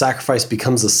the sacrifice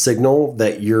becomes a signal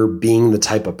that you're being the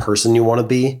type of person you want to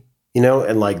be,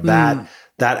 and like that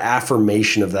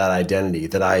affirmation of that identity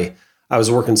that I was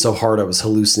working so hard, I was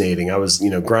hallucinating. I was,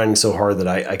 grinding so hard that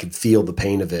I could feel the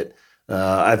pain of it.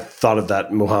 I thought of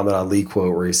that Muhammad Ali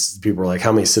quote where people were like,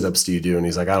 how many sit-ups do you do? And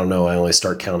he's like, I don't know. I only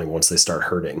start counting once they start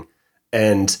hurting.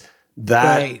 And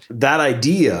that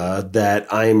idea that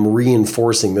I'm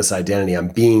reinforcing this identity, I'm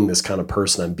being this kind of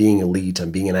person, I'm being elite,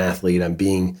 I'm being an athlete, I'm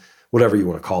being whatever you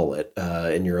want to call it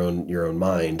in your own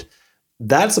mind.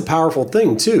 That's a powerful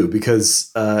thing too,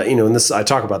 because, and this, I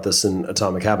talk about this in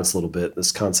Atomic Habits a little bit,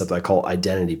 this concept I call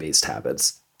identity-based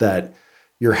habits, that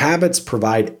your habits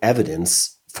provide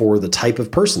evidence for the type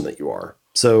of person that you are.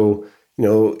 So,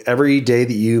 every day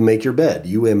that you make your bed,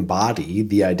 you embody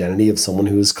the identity of someone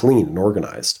who is clean and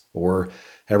organized. Or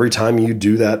every time you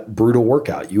do that brutal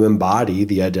workout, you embody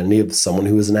the identity of someone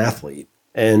who is an athlete.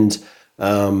 And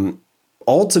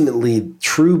ultimately,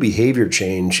 true behavior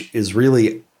change is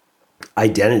really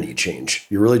identity change.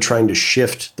 You're really trying to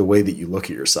shift the way that you look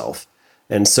at yourself.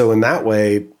 And so in that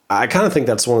way, I kind of think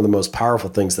that's one of the most powerful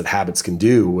things that habits can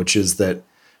do, which is that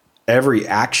every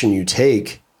action you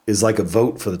take is like a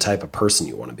vote for the type of person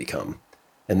you want to become.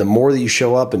 And the more that you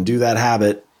show up and do that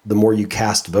habit, the more you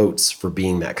cast votes for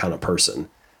being that kind of person.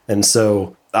 And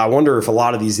so I wonder if a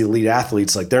lot of these elite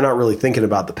athletes, like they're not really thinking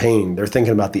about the pain. They're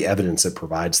thinking about the evidence it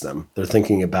provides them. They're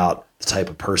thinking about the type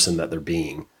of person that they're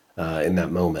being. in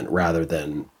that moment rather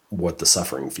than what the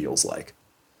suffering feels like.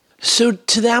 So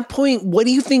to that point, what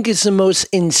do you think is the most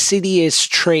insidious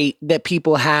trait that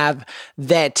people have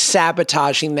that's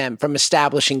sabotaging them from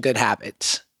establishing good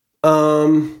habits?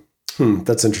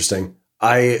 That's interesting.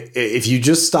 If you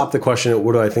just stop the question at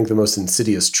what do I think the most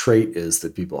insidious trait is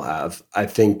that people have, I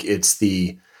think it's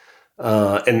the,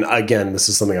 and again, this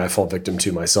is something I fall victim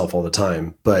to myself all the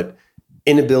time, but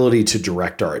inability to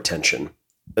direct our attention.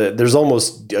 It's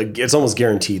almost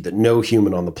guaranteed that no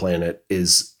human on the planet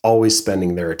is always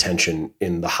spending their attention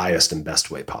in the highest and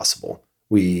best way possible.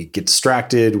 We get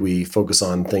distracted. We focus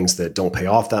on things that don't pay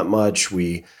off that much.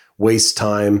 We waste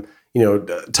time.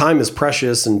 Time is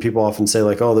precious, and people often say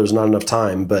like, oh, there's not enough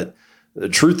time. But the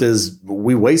truth is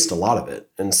we waste a lot of it.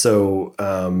 And so,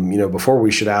 before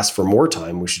we should ask for more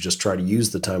time, we should just try to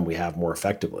use the time we have more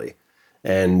effectively.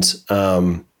 And,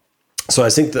 so I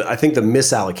think the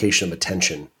misallocation of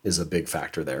attention is a big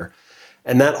factor there.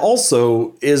 And that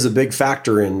also is a big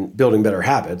factor in building better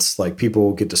habits. Like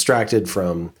people get distracted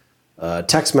from a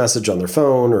text message on their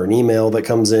phone or an email that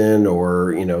comes in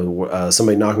or,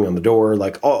 somebody knocking on the door,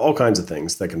 like all kinds of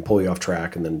things that can pull you off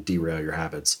track and then derail your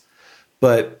habits.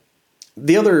 But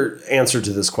the other answer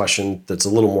to this question that's a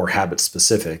little more habit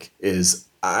specific is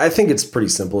I think it's pretty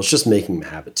simple. It's just making the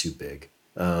habit too big.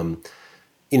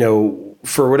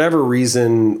 For whatever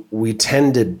reason, we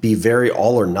tend to be very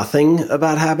all or nothing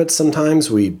about habits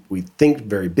sometimes. We think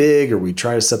very big or we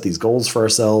try to set these goals for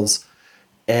ourselves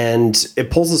and it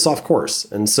pulls us off course.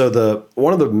 And so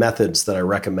one of the methods that I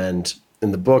recommend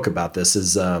in the book about this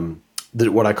is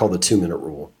what I call the 2-minute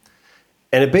rule.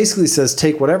 And it basically says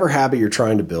take whatever habit you're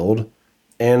trying to build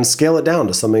and scale it down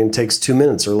to something that takes 2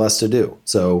 minutes or less to do.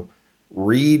 So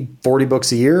read 40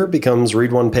 books a year becomes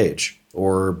read 1 page,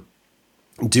 or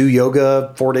do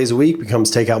yoga 4 days a week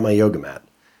becomes take out my yoga mat.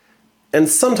 And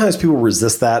sometimes people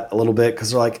resist that a little bit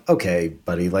because they're like, okay,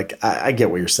 buddy, like I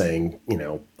get what you're saying,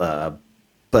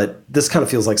 but this kind of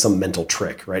feels like some mental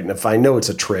trick, right? And if I know it's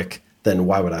a trick, then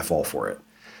why would I fall for it?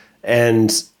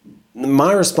 And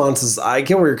my response is, I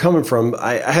get where you're coming from.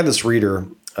 I had this reader,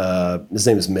 his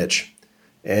name is Mitch,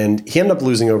 and he ended up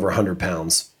losing over 100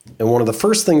 pounds. And one of the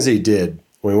first things that he did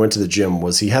when he went to the gym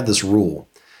was he had this rule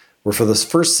where for the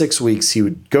first 6 weeks, he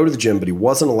would go to the gym, but he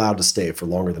wasn't allowed to stay for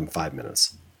longer than 5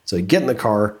 minutes. So he'd get in the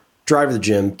car, drive to the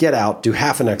gym, get out, do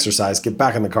half an exercise, get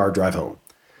back in the car, drive home.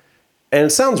 And it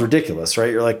sounds ridiculous,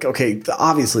 right? You're like, okay,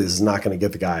 obviously this is not going to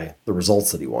get the guy the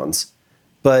results that he wants.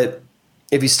 But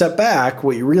if you step back,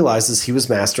 what you realize is he was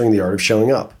mastering the art of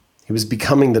showing up. He was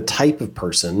becoming the type of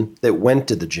person that went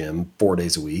to the gym 4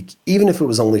 days a week, even if it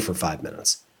was only for 5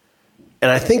 minutes. And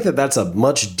I think that that's a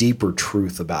much deeper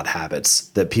truth about habits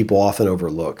that people often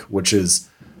overlook, which is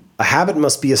a habit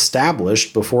must be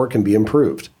established before it can be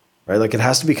improved, right? Like it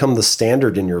has to become the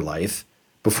standard in your life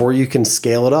before you can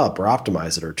scale it up or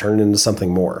optimize it or turn it into something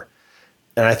more.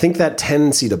 And I think that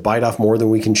tendency to bite off more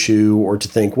than we can chew, or to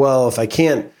think, well, if I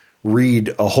can't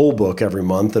read a whole book every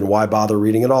month, then why bother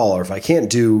reading at all? Or if I can't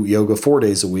do yoga 4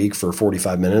 days a week for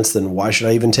 45 minutes, then why should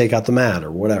I even take out the mat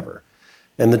or whatever?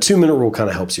 And the 2-minute rule kind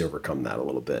of helps you overcome that a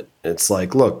little bit. It's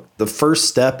like, look, the first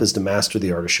step is to master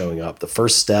the art of showing up. The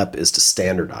first step is to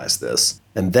standardize this.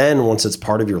 And then once it's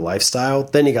part of your lifestyle,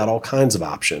 then you got all kinds of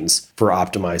options for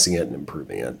optimizing it and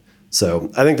improving it.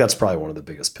 So I think that's probably one of the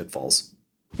biggest pitfalls.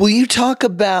 Will you talk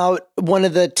about one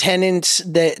of the tenets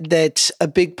that's a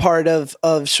big part of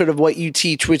sort of what you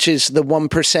teach, which is the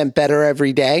 1% better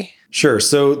every day? Sure.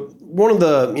 So one of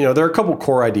the, there are a couple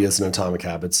core ideas in Atomic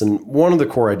Habits. And one of the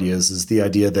core ideas is the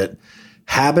idea that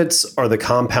habits are the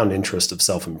compound interest of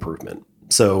self-improvement.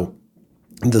 So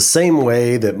the same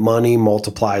way that money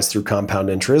multiplies through compound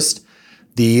interest,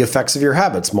 the effects of your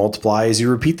habits multiply as you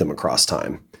repeat them across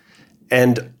time.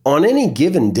 And on any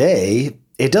given day,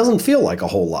 it doesn't feel like a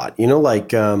whole lot.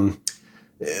 The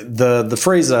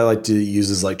phrase that I like to use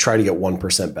is like, try to get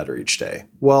 1% better each day.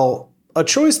 Well, a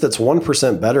choice that's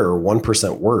 1% better or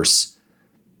 1% worse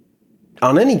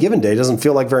on any given day doesn't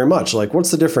feel like very much. Like,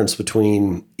 what's the difference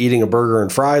between eating a burger and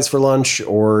fries for lunch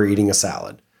or eating a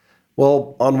salad?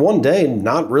 Well, on one day,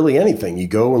 not really anything. You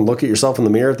go and look at yourself in the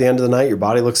mirror at the end of the night, your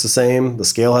body looks the same, the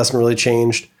scale hasn't really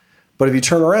changed. But if you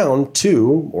turn around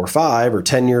 2 or 5 or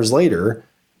 10 years later,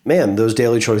 man, those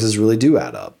daily choices really do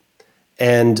add up.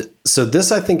 And so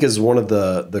this, I think, is one of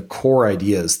the core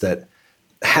ideas, that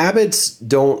habits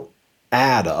don't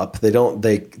add up.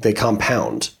 They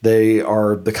compound. They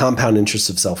are the compound interest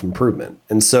of self-improvement.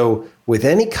 And so with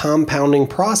any compounding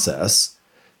process,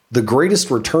 the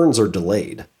greatest returns are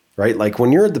delayed, right? Like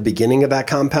when you're at the beginning of that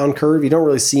compound curve, you don't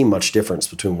really see much difference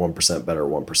between 1% better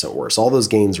or 1% worse. All those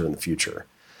gains are in the future.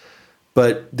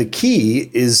 But the key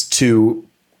is to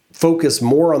focus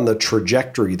more on the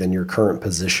trajectory than your current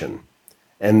position.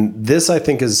 And this, I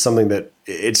think, is something that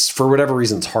it's, for whatever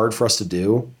reason, it's hard for us to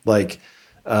do. Like,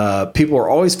 people are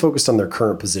always focused on their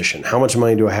current position. How much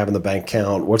money do I have in the bank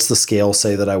account? What's the scale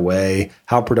say that I weigh?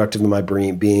 How productive am I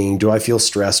being? Do I feel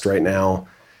stressed right now?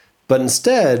 But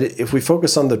instead, if we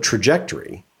focus on the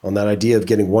trajectory, on that idea of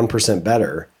getting 1%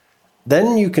 better,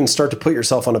 then you can start to put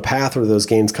yourself on a path where those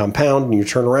gains compound, and you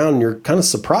turn around and you're kind of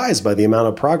surprised by the amount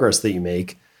of progress that you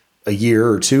make a year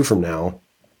or two from now,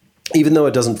 even though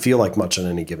it doesn't feel like much on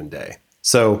any given day.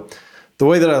 So the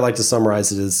way that I like to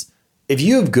summarize it is, if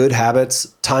you have good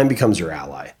habits, time becomes your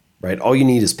ally, right? All you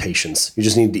need is patience. You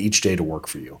just need each day to work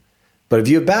for you. But if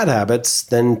you have bad habits,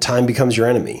 then time becomes your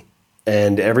enemy.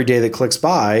 And every day that clicks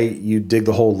by, you dig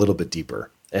the hole a little bit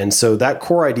deeper. And so that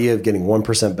core idea of getting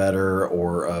 1% better,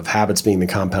 or of habits being the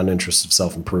compound interest of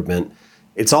self-improvement,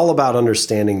 it's all about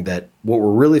understanding that what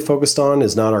we're really focused on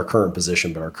is not our current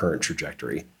position, but our current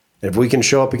trajectory. And if we can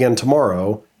show up again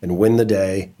tomorrow and win the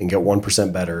day and get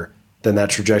 1% better, then that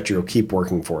trajectory will keep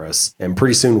working for us. And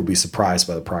pretty soon we'll be surprised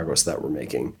by the progress that we're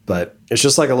making. But it's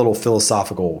just like a little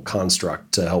philosophical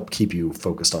construct to help keep you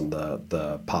focused on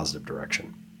the positive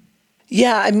direction.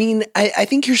 Yeah, I mean, I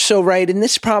think you're so right. And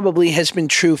this probably has been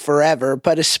true forever,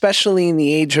 but especially in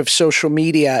the age of social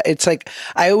media, it's like,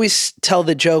 I always tell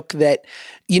the joke that,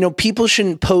 people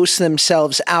shouldn't post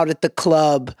themselves out at the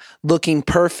club looking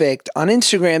perfect. On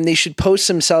Instagram, they should post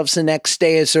themselves the next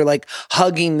day as they're like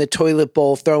hugging the toilet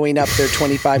bowl, throwing up their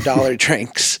 $25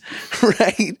 drinks,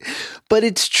 right? But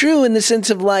it's true in the sense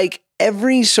of like,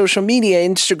 every social media,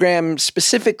 Instagram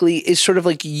specifically, is sort of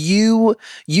like you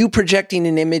projecting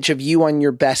an image of you on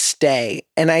your best day.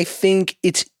 And I think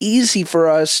it's easy for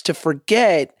us to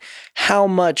forget how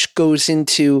much goes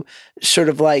into sort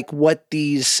of like what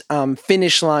these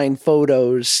finish line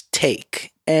photos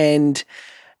take. And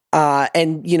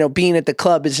being at the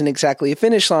club isn't exactly a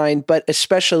finish line, but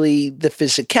especially the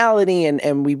physicality,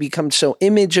 and we become so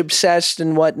image obsessed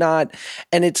and whatnot.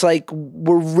 And it's like,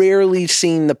 we're rarely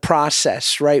seeing the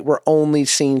process, right? We're only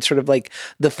seeing sort of like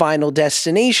the final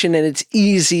destination. And it's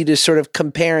easy to sort of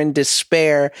compare and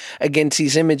despair against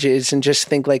these images and just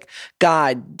think like,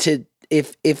 God,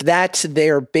 if that's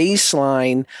their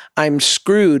baseline, I'm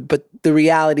screwed. But the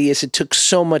reality is it took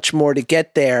so much more to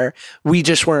get there. We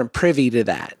just weren't privy to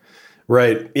that.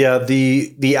 Right. Yeah.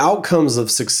 The outcomes of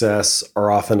success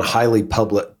are often highly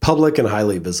public and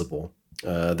highly visible.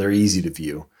 They're easy to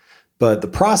view. But the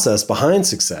process behind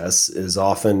success is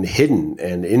often hidden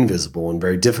and invisible and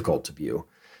very difficult to view.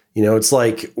 It's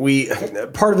like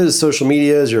part of it is social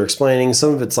media, as you're explaining.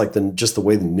 Some of it's like just the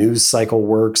way the news cycle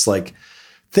works. Like,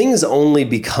 things only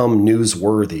become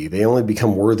newsworthy. They only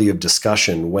become worthy of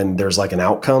discussion when there's like an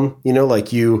outcome.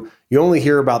 Like you only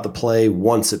hear about the play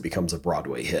once it becomes a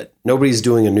Broadway hit. Nobody's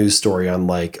doing a news story on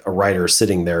like a writer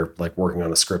sitting there like working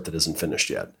on a script that isn't finished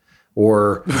yet.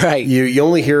 Or right. You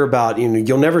only hear about,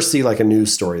 you'll never see like a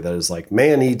news story that is like,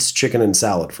 man eats chicken and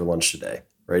salad for lunch today,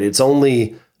 right? It's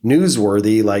only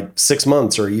newsworthy like 6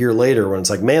 months or a year later when it's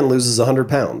like, man loses 100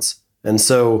 pounds. And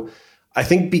so I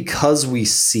think because we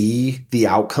see the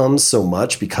outcomes so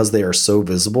much, because they are so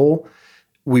visible,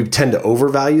 we tend to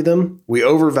overvalue them. We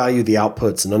overvalue the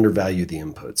outputs and undervalue the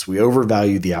inputs. We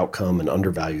overvalue the outcome and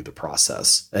undervalue the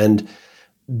process. And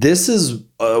this is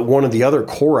one of the other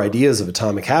core ideas of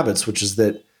Atomic Habits, which is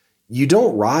that you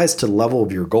don't rise to the level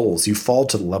of your goals. You fall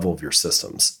to the level of your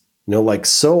systems. Like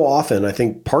so often, I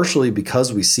think partially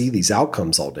because we see these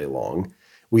outcomes all day long,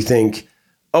 we think,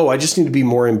 oh, I just need to be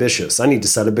more ambitious. I need to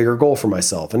set a bigger goal for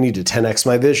myself. I need to 10x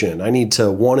my vision. I need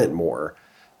to want it more.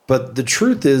 But the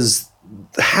truth is,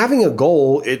 having a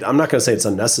goal, I'm not going to say it's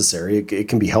unnecessary. It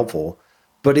can be helpful,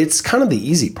 but it's kind of the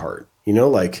easy part.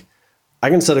 Like I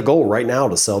can set a goal right now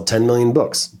to sell 10 million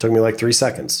books. It took me like 3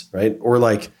 seconds, right? Or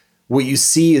like what you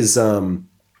see is in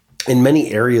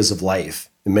many areas of life,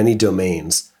 in many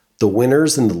domains, the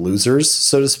winners and the losers,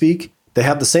 so to speak, they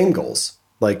have the same goals.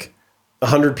 Like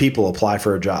 100 people apply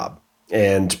for a job,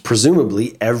 and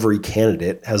presumably every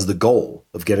candidate has the goal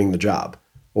of getting the job.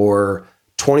 Or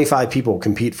 25 people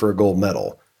compete for a gold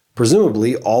medal.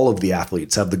 Presumably all of the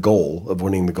athletes have the goal of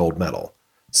winning the gold medal.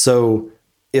 So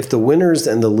if the winners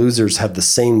and the losers have the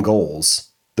same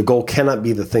goals, the goal cannot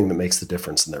be the thing that makes the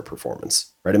difference in their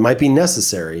performance, right? It might be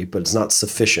necessary, but it's not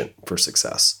sufficient for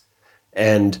success.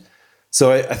 And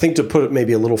so I think to put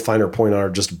maybe a little finer point on, or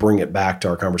just bring it back to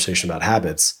our conversation about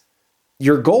habits,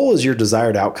 your goal is your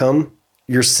desired outcome.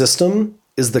 Your system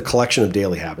is the collection of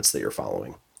daily habits that you're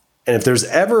following. And if there's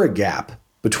ever a gap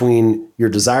between your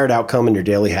desired outcome and your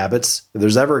daily habits, if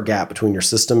there's ever a gap between your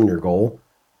system and your goal,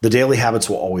 the daily habits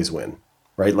will always win,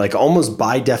 right? Like almost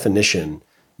by definition,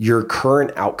 your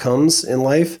current outcomes in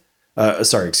life,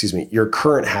 your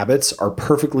current habits are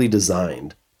perfectly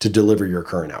designed to deliver your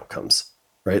current outcomes,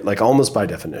 right? Like almost by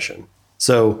definition.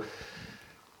 So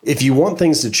if you want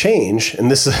things to change,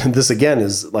 and this again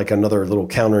is like another little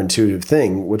counterintuitive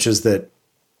thing, which is that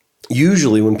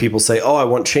usually when people say, oh, I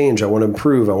want change, I want to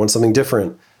improve, I want something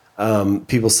different,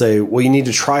 people say, well, you need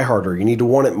to try harder, you need to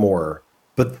want it more.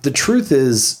 But the truth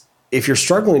is, if you're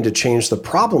struggling to change, the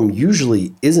problem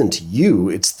usually isn't you,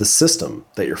 it's the system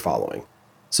that you're following.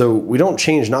 So we don't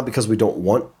change not because we don't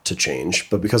want to change,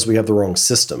 but because we have the wrong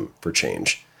system for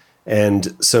change.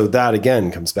 And so that,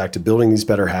 again, comes back to building these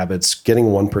better habits, getting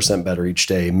 1% better each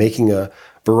day, making a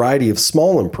variety of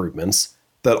small improvements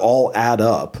that all add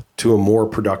up to a more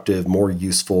productive, more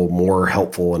useful, more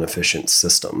helpful and efficient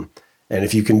system. And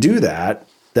if you can do that,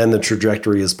 then the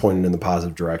trajectory is pointed in the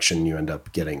positive direction. You end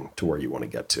up getting to where you want to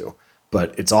get to.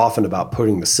 But it's often about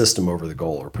putting the system over the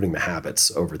goal or putting the habits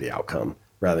over the outcome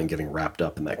rather than getting wrapped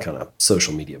up in that kind of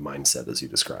social media mindset as you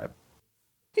describe.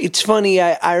 It's funny.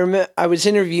 I remember I was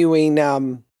interviewing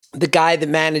the guy that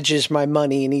manages my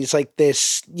money, and he's like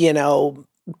this,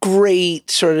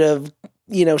 great sort of,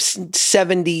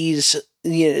 70s,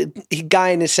 guy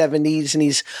in his 70s, and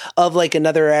he's of like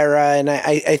another era. And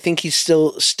I think he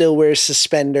still wears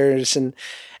suspenders.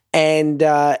 And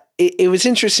it was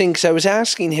interesting because I was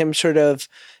asking him sort of,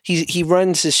 he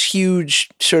runs this huge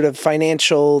sort of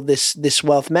financial, this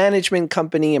wealth management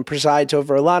company and presides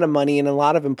over a lot of money and a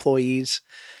lot of employees.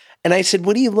 And I said,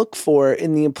 what do you look for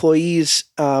in the employees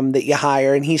that you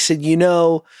hire? And he said,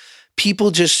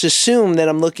 people just assume that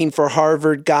I'm looking for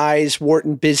Harvard guys,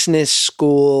 Wharton Business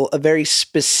School, a very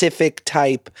specific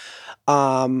type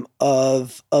of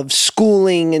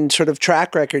schooling and sort of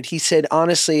track record. He said,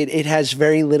 honestly, it has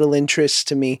very little interest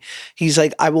to me. He's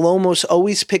like, I will almost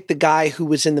always pick the guy who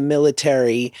was in the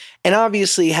military and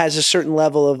obviously has a certain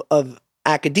level of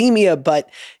academia, but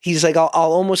he's like, I'll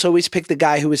almost always pick the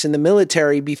guy who was in the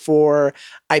military before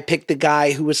I pick the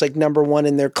guy who was like number one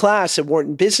in their class at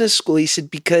Wharton Business School. He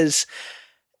said, because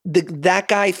that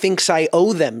guy thinks I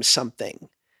owe them something.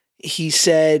 He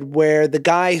said, where the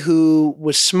guy who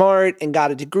was smart and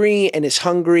got a degree and is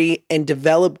hungry and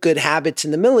developed good habits in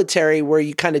the military, where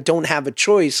you kind of don't have a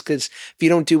choice because if you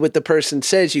don't do what the person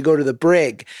says, you go to the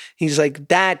brig. He's like,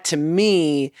 that to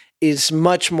me is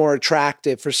much more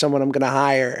attractive for someone I'm going to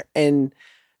hire. And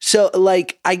so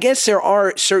like, I guess there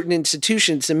are certain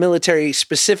institutions, the military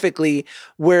specifically,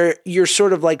 where you're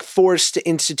sort of like forced to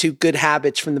institute good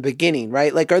habits from the beginning,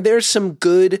 right? Like, are there some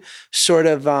good sort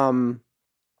of,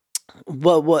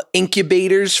 what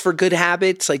incubators for good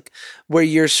habits, like where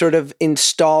you're sort of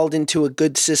installed into a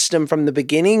good system from the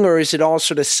beginning, or is it all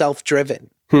sort of self-driven?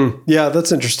 Yeah,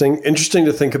 that's interesting. Interesting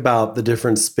to think about the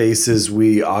different spaces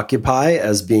we occupy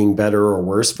as being better or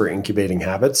worse for incubating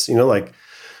habits. Like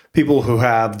people who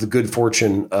have the good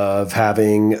fortune of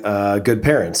having good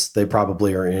parents, they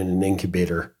probably are in an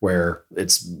incubator where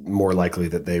it's more likely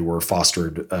that they were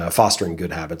fostering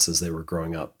good habits as they were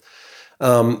growing up.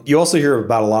 You also hear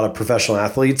about a lot of professional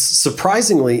athletes.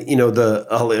 Surprisingly,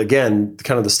 again,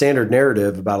 kind of the standard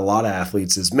narrative about a lot of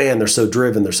athletes is, man, they're so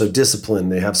driven, they're so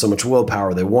disciplined, they have so much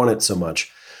willpower, they want it so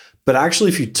much. But actually,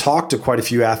 if you talk to quite a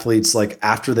few athletes, like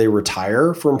after they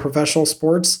retire from professional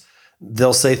sports,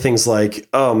 they'll say things like,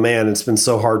 oh man, it's been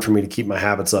so hard for me to keep my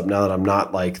habits up now that I'm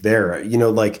not like there.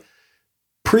 Like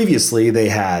previously they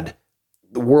had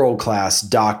world-class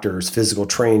doctors, physical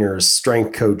trainers,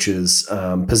 strength coaches,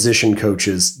 position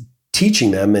coaches,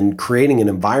 teaching them and creating an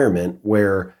environment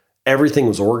where everything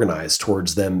was organized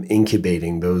towards them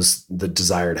incubating the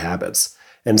desired habits.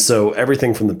 And so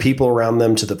everything from the people around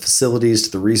them to the facilities,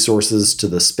 to the resources, to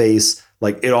the space,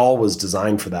 like it all was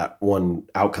designed for that one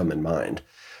outcome in mind.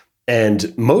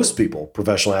 And most people,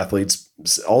 professional athletes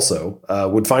also,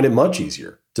 would find it much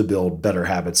easier to build better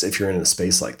habits if you're in a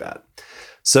space like that.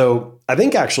 So I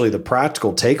think actually the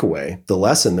practical takeaway, the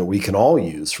lesson that we can all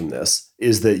use from this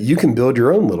is that you can build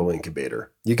your own little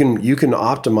incubator. You can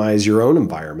optimize your own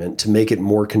environment to make it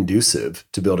more conducive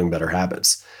to building better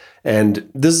habits. And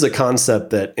this is a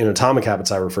concept that in Atomic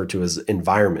Habits I refer to as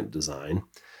environment design.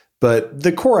 But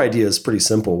the core idea is pretty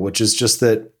simple, which is just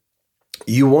that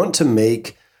you want to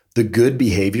make the good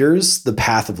behaviors the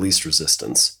path of least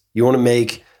resistance. You want to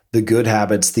make the good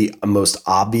habits the most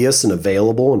obvious and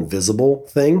available and visible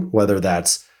thing, whether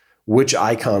that's which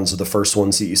icons are the first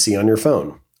ones that you see on your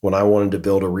phone. When I wanted to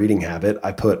build a reading habit,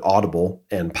 I put Audible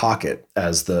and Pocket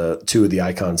as the two of the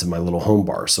icons in my little home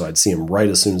bar. So I'd see them right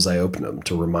as soon as I opened them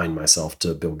to remind myself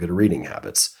to build good reading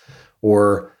habits.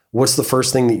 Or what's the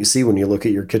first thing that you see when you look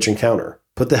at your kitchen counter?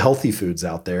 Put the healthy foods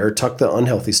out there, tuck the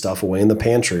unhealthy stuff away in the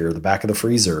pantry or the back of the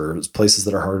freezer, or places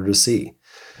that are harder to see.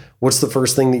 What's the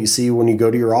first thing that you see when you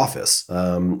go to your office?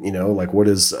 Like what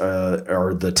is,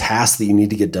 are the tasks that you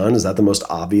need to get done? Is that the most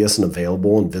obvious and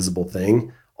available and visible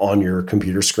thing on your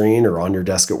computer screen or on your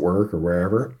desk at work or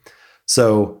wherever?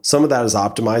 So some of that is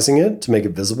optimizing it to make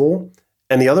it visible.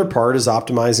 And the other part is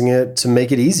optimizing it to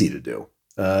make it easy to do.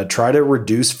 Try to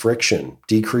reduce friction,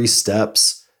 decrease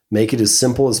steps, make it as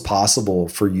simple as possible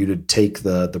for you to take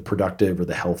the productive or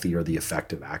the healthy or the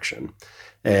effective action.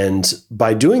 And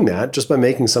by doing that, just by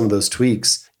making some of those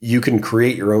tweaks, you can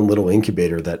create your own little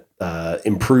incubator that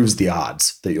improves the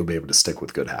odds that you'll be able to stick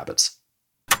with good habits.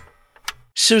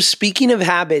 So speaking of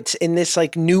habits, in this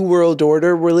like new world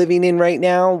order we're living in right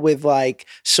now with like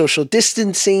social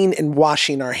distancing and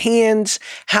washing our hands,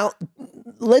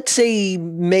 let's say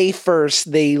May 1st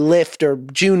they lift, or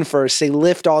June 1st they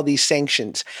lift all these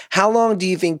sanctions. How long do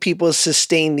you think people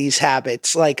sustain these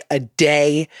habits? Like a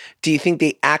day? Do you think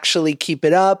they actually keep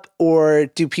it up, or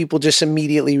do people just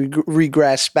immediately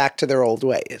regress back to their old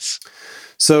ways?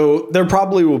 So there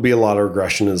probably will be a lot of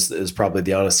regression is probably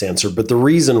the honest answer. But the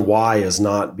reason why is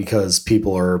not because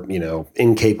people are,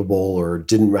 incapable or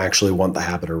didn't actually want the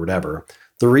habit or whatever.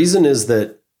 The reason is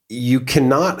that you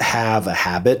cannot have a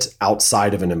habit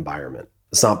outside of an environment.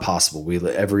 It's not possible.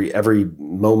 Every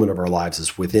moment of our lives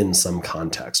is within some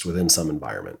context, within some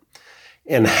environment.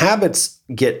 And habits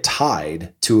get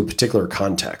tied to a particular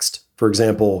context. For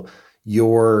example,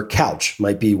 your couch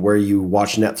might be where you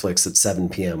watch Netflix at 7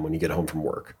 p.m. when you get home from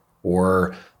work.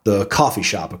 Or the coffee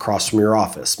shop across from your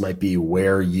office might be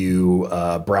where you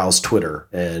browse Twitter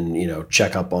and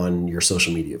check up on your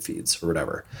social media feeds or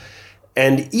whatever.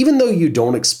 And even though you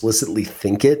don't explicitly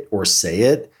think it or say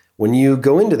it, when you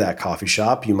go into that coffee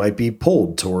shop, you might be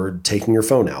pulled toward taking your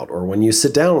phone out. Or when you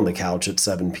sit down on the couch at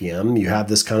 7 p.m., you have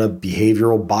this kind of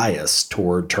behavioral bias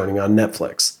toward turning on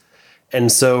Netflix.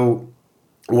 And so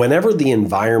whenever the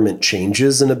environment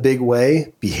changes in a big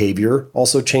way, behavior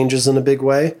also changes in a big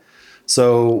way.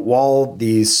 So while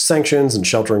these sanctions and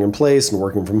sheltering in place and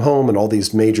working from home and all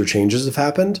these major changes have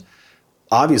happened,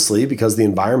 obviously, because the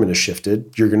environment has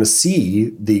shifted, you're going to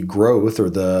see the growth or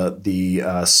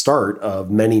the start of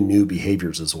many new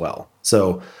behaviors as well.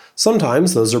 So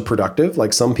sometimes those are productive.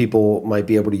 Like some people might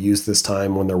be able to use this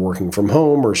time when they're working from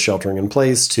home or sheltering in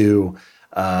place to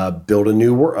build a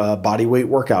new body weight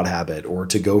workout habit, or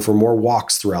to go for more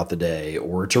walks throughout the day,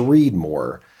 or to read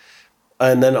more.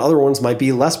 And then other ones might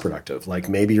be less productive. Like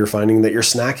maybe you're finding that you're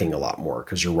snacking a lot more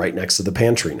because you're right next to the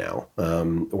pantry now.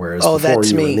 Whereas before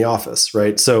you were in the office,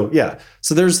 right? So yeah.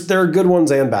 So there are good ones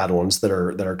and bad ones that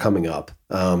are coming up.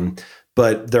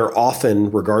 But they're often,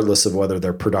 regardless of whether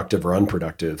they're productive or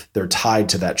unproductive, they're tied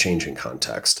to that changing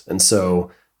context. And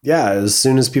so yeah, as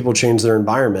soon as people change their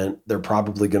environment, they're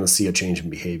probably going to see a change in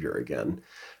behavior again.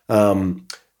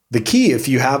 The key, if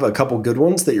you have a couple good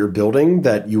ones that you're building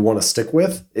that you want to stick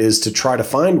with, is to try to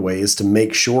find ways to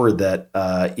make sure that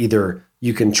either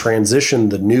you can transition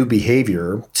the new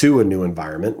behavior to a new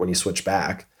environment when you switch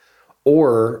back,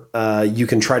 or you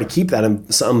can try to keep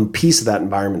that some piece of that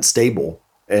environment stable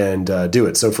and do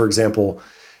it. So for example,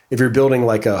 if you're building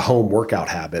like a home workout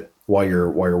habit while you're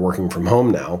working from home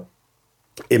now,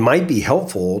 it might be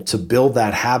helpful to build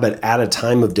that habit at a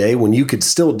time of day when you could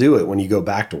still do it when you go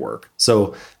back to work.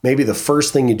 So maybe the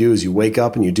first thing you do is you wake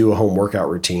up and you do a home workout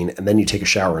routine, and then you take a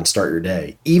shower and start your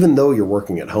day, even though you're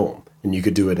working at home, and you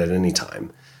could do it at any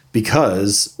time.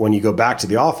 Because when you go back to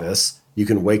the office, you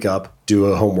can wake up, do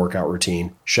a home workout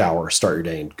routine, shower, start your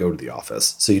day, and go to the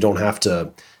office. So you don't have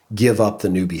to give up the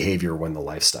new behavior when the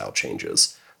lifestyle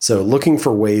changes. So looking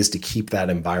for ways to keep that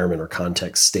environment or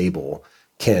context stable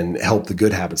can help the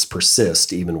good habits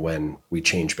persist even when we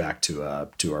change back to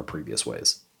our previous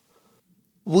ways.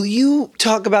 Will you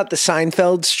talk about the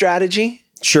Seinfeld strategy?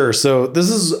 Sure. So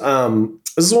this is one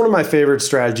of my favorite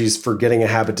strategies for getting a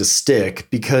habit to stick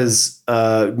because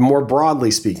more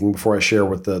broadly speaking, before I share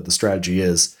what the strategy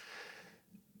is,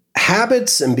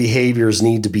 habits and behaviors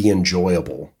need to be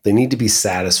enjoyable. They need to be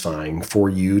satisfying for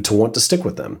you to want to stick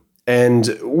with them.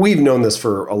 And we've known this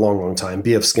for a long, long time.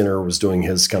 B.F. Skinner was doing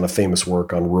his kind of famous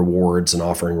work on rewards and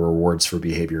offering rewards for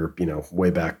behavior,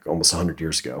 way back almost 100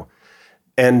 years ago.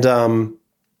 And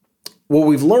what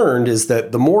we've learned is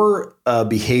that the more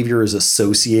behavior is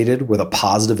associated with a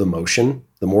positive emotion,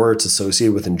 the more it's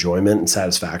associated with enjoyment and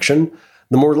satisfaction,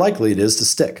 the more likely it is to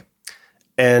stick.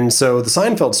 And so the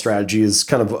Seinfeld strategy is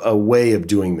kind of a way of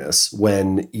doing this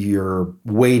when you're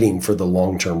waiting for the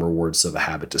long-term rewards of a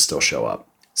habit to still show up.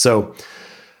 So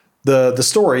the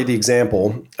story, the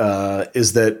example,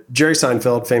 is that Jerry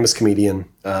Seinfeld, famous comedian,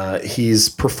 he's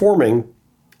performing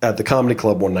at the comedy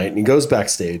club one night, and he goes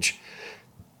backstage.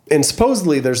 And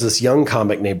supposedly there's this young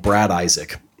comic named Brad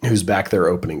Isaac who's back there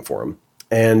opening for him.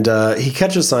 And he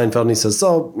catches Seinfeld and he says,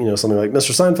 "Oh, something like,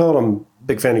 Mr. Seinfeld, I'm a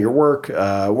big fan of your work.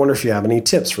 I wonder if you have any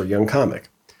tips for a young comic."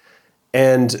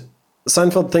 And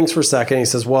Seinfeld thinks for a second. He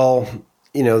says, "Well,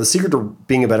 the secret to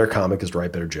being a better comic is to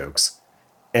write better jokes.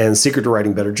 And the secret to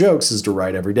writing better jokes is to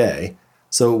write every day.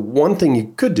 So one thing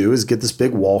you could do is get this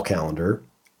big wall calendar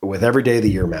with every day of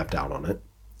the year mapped out on it.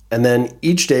 And then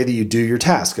each day that you do your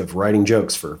task of writing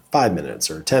jokes for 5 minutes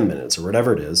or 10 minutes or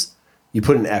whatever it is, you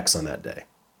put an X on that day.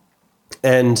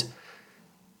 And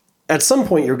at some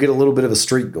point, you'll get a little bit of a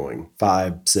streak going,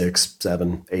 5, 6,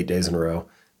 7, 8 days in a row.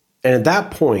 And at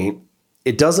that point,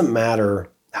 it doesn't matter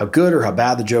how good or how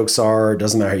bad the jokes are. It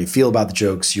doesn't matter how you feel about the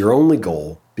jokes. Your only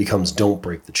goal becomes don't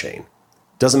break the chain.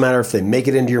 Doesn't matter if they make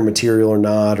it into your material or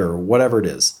not or whatever it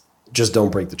is. Just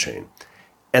don't break the chain.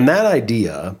 And that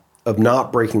idea of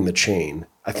not breaking the chain,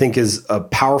 I think, is a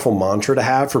powerful mantra to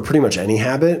have for pretty much any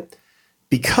habit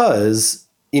because,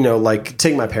 like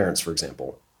take my parents, for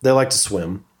example. They like to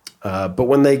swim, but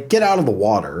when they get out of the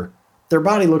water, their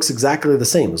body looks exactly the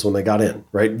same as when they got in,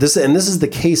 right? This is the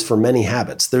case for many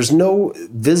habits. There's no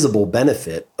visible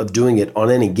benefit of doing it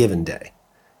on any given day,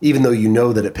 even though you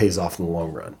know that it pays off in the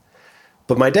long run.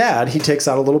 But my dad, he takes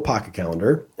out a little pocket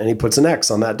calendar and he puts an X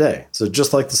on that day. So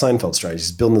just like the Seinfeld strategy,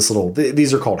 he's building this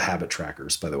these are called habit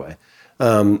trackers, by the way.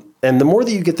 And the more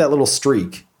that you get that little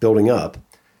streak building up,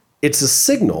 it's a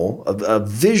signal, a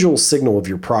visual signal of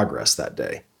your progress that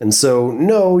day. And so,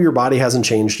 no, your body hasn't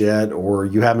changed yet, or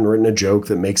you haven't written a joke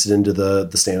that makes it into the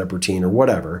stand-up routine or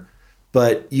whatever,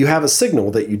 but you have a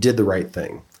signal that you did the right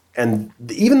thing. And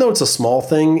even though it's a small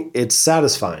thing, it's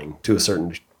satisfying to a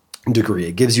certain degree.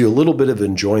 It gives you a little bit of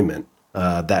enjoyment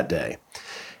that day.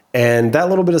 And that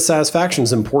little bit of satisfaction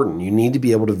is important. You need to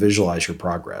be able to visualize your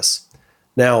progress.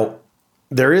 Now,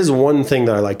 there is one thing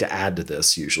that I like to add to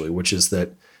this usually, which is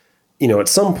that, at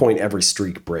some point, every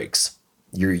streak breaks.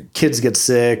 Your kids get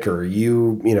sick, or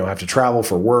you have to travel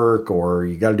for work, or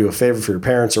you got to do a favor for your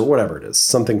parents, or whatever it is.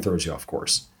 Something throws you off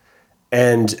course.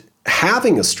 And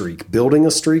having a streak, building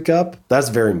a streak up, that's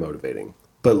very motivating.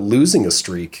 But losing a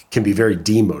streak can be very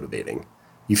demotivating.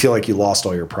 You feel like you lost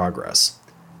all your progress.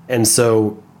 And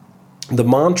so the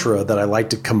mantra that I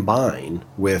like to combine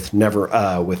with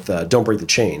Don't Break the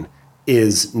Chain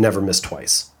is never miss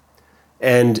twice.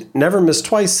 And never miss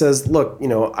twice says, look,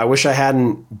 I wish I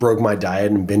hadn't broke my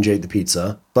diet and binge ate the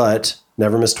pizza, but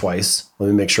never miss twice. Let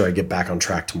me make sure I get back on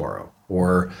track tomorrow.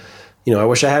 Or, I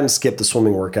wish I hadn't skipped the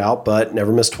swimming workout, but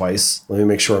never miss twice. Let me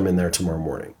make sure I'm in there tomorrow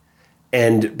morning.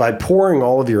 And by pouring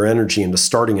all of your energy into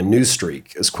starting a new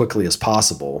streak as quickly as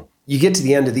possible, you get to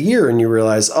the end of the year and you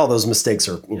realize, oh, those mistakes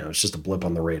are, it's just a blip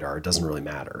on the radar. It doesn't really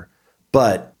matter.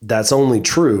 But that's only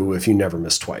true if you never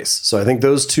miss twice. So I think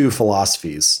those two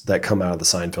philosophies that come out of the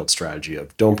Seinfeld strategy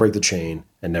of don't break the chain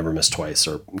and never miss twice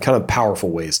are kind of powerful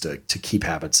ways to keep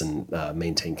habits and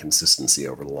maintain consistency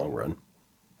over the long run.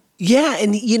 Yeah.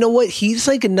 And you know what? He's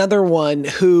like another one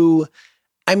who,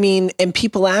 and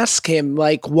people ask him,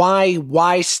 like,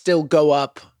 why still go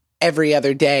up every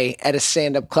other day at a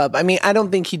stand-up club? I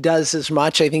don't think he does as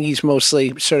much. I think he's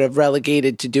mostly sort of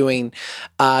relegated to doing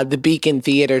the Beacon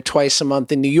Theater twice a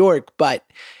month in New York. But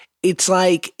it's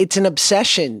like, it's an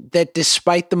obsession that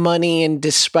despite the money and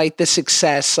despite the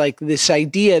success, like this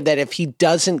idea that if he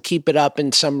doesn't keep it up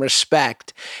in some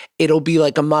respect, it'll be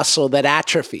like a muscle that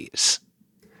atrophies.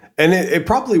 And it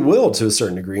probably will to a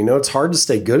certain degree. It's hard to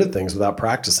stay good at things without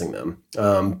practicing them.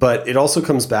 But it also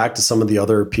comes back to some of the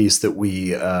other pieces that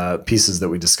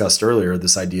we discussed earlier,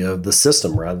 this idea of the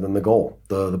system rather than the goal,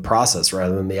 the process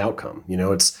rather than the outcome.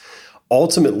 It's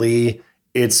ultimately,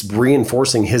 it's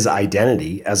reinforcing his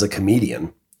identity as a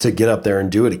comedian to get up there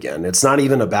and do it again. It's not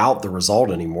even about the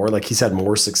result anymore. Like, he's had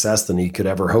more success than he could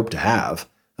ever hope to have.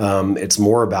 It's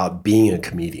more about being a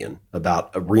comedian,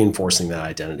 about reinforcing that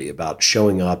identity, about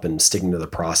showing up and sticking to the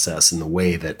process in the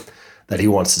way that he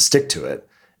wants to stick to it.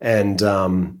 And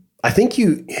I think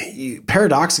you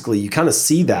paradoxically, you kind of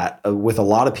see that with a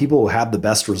lot of people who have the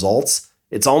best results.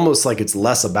 It's almost like it's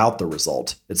less about the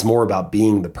result. It's more about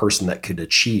being the person that could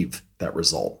achieve that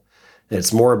result.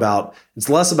 It's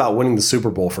less about winning the Super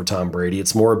Bowl for Tom Brady.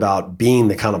 It's more about being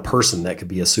the kind of person that could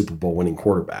be a Super Bowl winning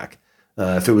quarterback.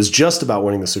 If it was just about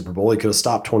winning the Super Bowl, he could have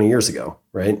stopped 20 years ago,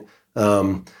 right?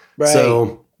 Right.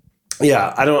 So,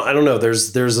 yeah, I don't know.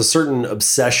 There's a certain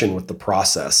obsession with the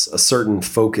process, a certain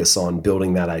focus on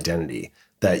building that identity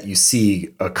that you see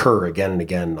occur again and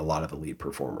again in a lot of elite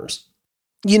performers.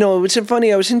 It was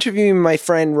funny. I was interviewing my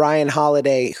friend Ryan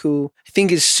Holiday, who I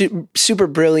think is super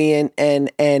brilliant and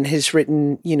has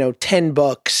written, 10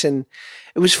 books. And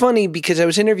it was funny because I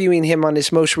was interviewing him on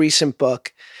his most recent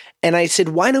book, and I said,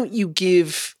 why don't you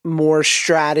give more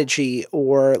strategy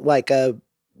or like a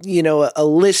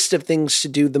list of things to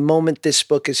do the moment this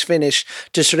book is finished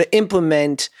to sort of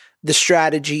implement the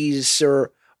strategies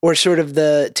or sort of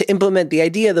to implement the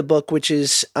idea of the book, which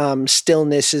is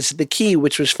stillness is the key,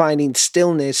 which was finding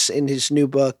stillness in his new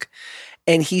book.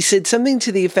 And he said something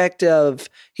to the effect of,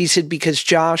 because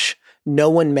Josh,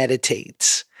 no one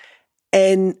meditates.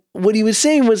 And what he was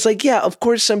saying was like, yeah, of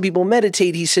course some people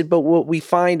meditate. He said, but what we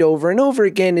find over and over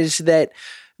again is that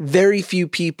very few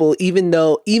people, even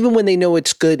when they know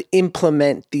it's good,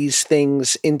 implement these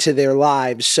things into their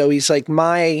lives. So he's like,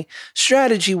 my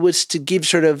strategy was to give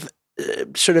sort of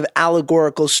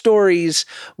allegorical stories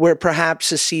where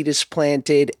perhaps a seed is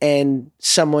planted and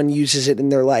someone uses it in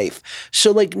their life.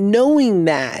 So like knowing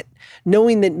that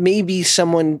maybe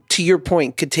someone, to your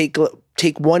point, could take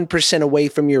 1% away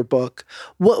from your book.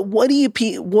 What's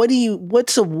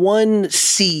the one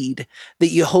seed that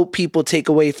you hope people take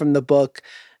away from the book?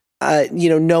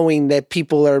 Knowing that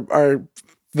people are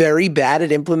very bad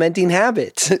at implementing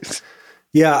habits.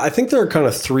 Yeah, I think there are kind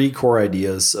of three core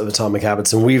ideas of Atomic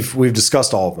Habits, and we've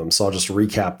discussed all of them, so I'll just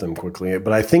recap them quickly.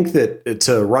 But I think that,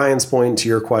 to Ryan's point, to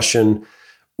your question,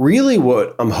 really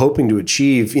what I'm hoping to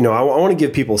achieve, I want to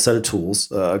give people a set of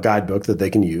tools, a guidebook that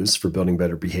they can use for building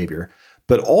better behavior.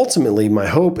 But ultimately, my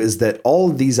hope is that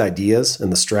all of these ideas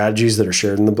and the strategies that are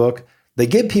shared in the book, they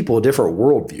give people a different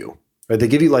worldview. Right? They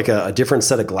give you like a different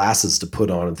set of glasses to put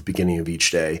on at the beginning of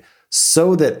each day,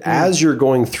 so that as you're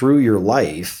going through your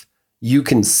life, you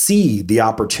can see the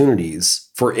opportunities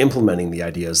for implementing the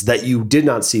ideas that you did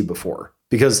not see before.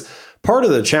 Because part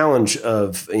of the challenge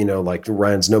of, like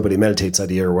Ryan's nobody meditates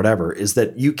idea or whatever, is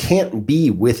that you can't be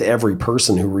with every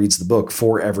person who reads the book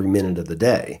for every minute of the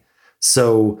day.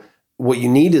 So what you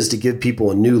need is to give people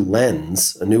a new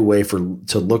lens, a new way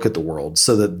to look at the world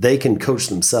so that they can coach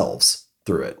themselves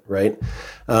through it, right?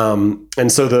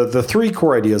 And so the three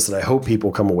core ideas that I hope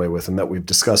people come away with and that we've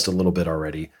discussed a little bit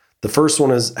already. The first one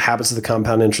is habits of the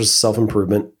compound interest of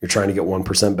self-improvement. You're trying to get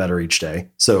 1% better each day.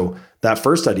 So that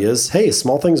first idea is, hey,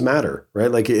 small things matter,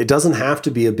 right? Like it doesn't have to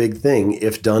be a big thing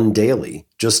if done daily.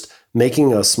 Just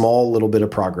making a small little bit of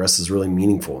progress is really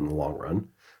meaningful in the long run.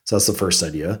 So that's the first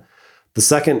idea. The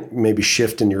second maybe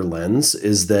shift in your lens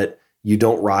is that you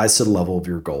don't rise to the level of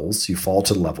your goals. You fall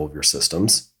to the level of your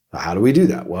systems. How do we do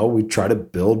that? Well, we try to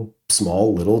build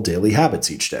small little daily habits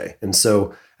each day. And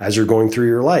so as you're going through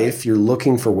your life, you're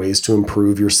looking for ways to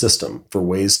improve your system, for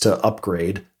ways to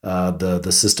upgrade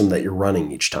the system that you're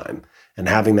running each time, and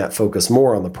having that focus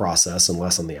more on the process and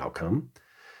less on the outcome.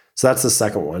 So that's the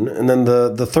second one. And then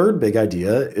the third big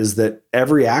idea is that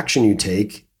every action you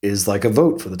take is like a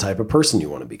vote for the type of person you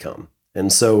want to become.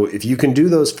 And so if you can do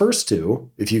those first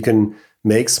two, if you can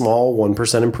make small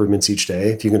 1% improvements each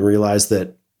day, if you can realize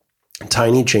that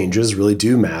tiny changes really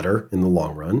do matter in the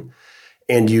long run,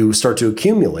 and you start to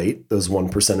accumulate those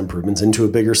 1% improvements into a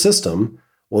bigger system,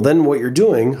 well, then what you're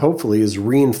doing, hopefully, is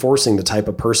reinforcing the type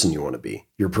of person you want to be.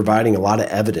 You're providing a lot of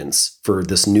evidence for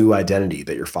this new identity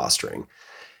that you're fostering.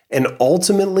 And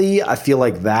ultimately, I feel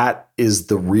like that is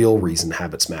the real reason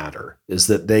habits matter, is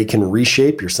that they can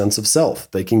reshape your sense of self.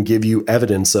 They can give you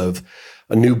evidence of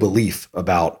a new belief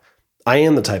about, I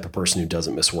am the type of person who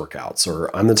doesn't miss workouts,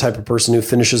 or I'm the type of person who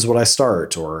finishes what I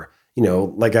start, or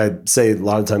like I say a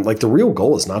lot of times, like the real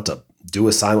goal is not to do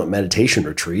a silent meditation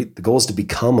retreat. The goal is to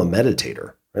become a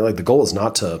meditator, right? Like the goal is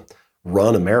not to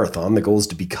run a marathon. The goal is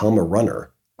to become a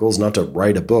runner. The goal is not to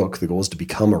write a book. The goal is to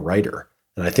become a writer.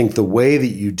 And I think the way that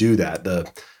you do that,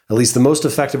 at least the most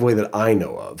effective way that I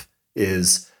know of,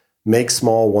 is make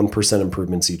small 1%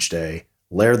 improvements each day,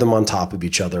 layer them on top of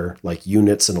each other like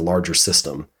units in a larger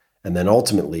system. And then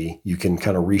ultimately, you can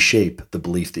kind of reshape the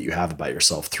belief that you have about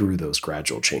yourself through those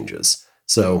gradual changes.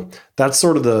 So that's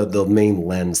sort of the main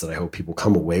lens that I hope people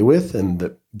come away with, and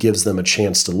that gives them a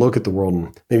chance to look at the world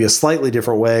in maybe a slightly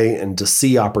different way and to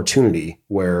see opportunity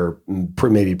where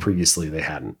maybe previously they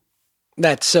hadn't.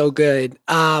 That's so good.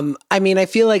 I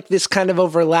feel like this kind of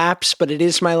overlaps, but it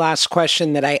is my last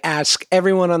question that I ask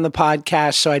everyone on the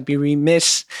podcast, so I'd be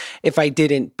remiss if I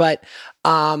didn't. But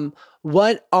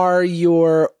what are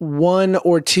your 1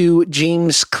 or 2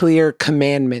 James Clear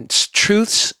commandments,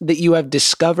 truths that you have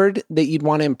discovered that you'd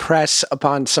want to impress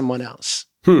upon someone else?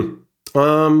 Yeah,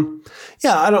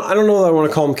 I don't know that I want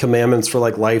to call them commandments for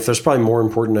like life. There's probably more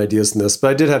important ideas than this, but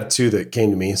I did have 2 that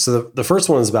came to me. So the first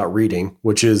one is about reading,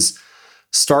 which is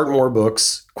start more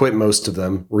books, quit most of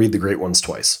them, read the great ones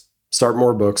twice. Start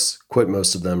more books, quit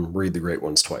most of them, read the great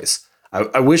ones twice.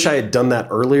 I wish I had done that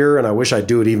earlier, and I wish I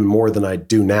do it even more than I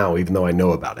do now, even though I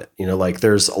know about it. Like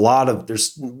there's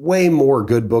way more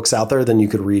good books out there than you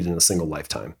could read in a single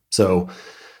lifetime. So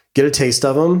get a taste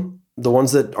of them. The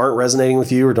ones that aren't resonating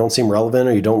with you or don't seem relevant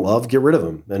or you don't love, get rid of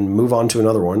them and move on to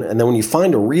another one. And then when you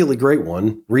find a really great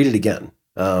one, read it again.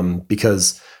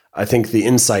 Because I think the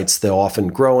insights, they'll often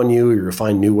grow on you. You'll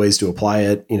find new ways to apply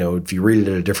it. If you read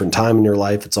it at a different time in your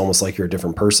life, it's almost like you're a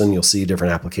different person. You'll see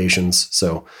different applications.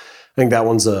 So I think that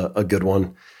one's a good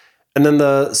one. And then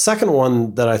the second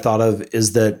one that I thought of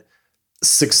is that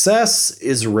success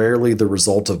is rarely the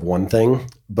result of one thing,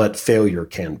 but failure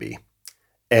can be.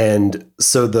 And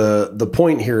so the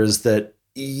point here is that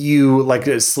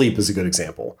sleep is a good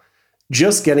example.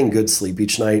 Just getting good sleep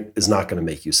each night is not going to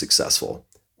make you successful.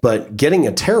 But getting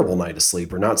a terrible night of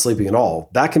sleep or not sleeping at all,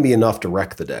 that can be enough to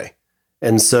wreck the day.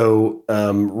 And so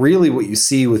really what you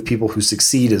see with people who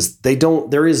succeed is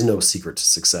there is no secret to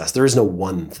success. There is no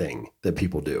one thing that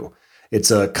people do. It's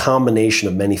a combination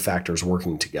of many factors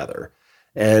working together.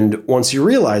 And once you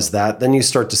realize that, then you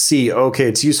start to see, okay,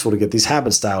 it's useful to get these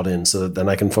habits dialed in so that then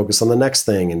I can focus on the next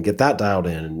thing and get that dialed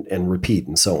in and repeat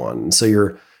and so on. And so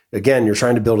you're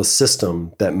trying to build a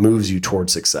system that moves you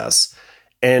towards success.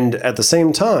 And at the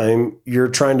same time, you're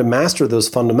trying to master those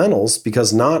fundamentals,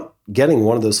 because not getting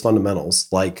one of those fundamentals,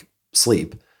 like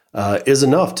sleep, is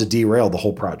enough to derail the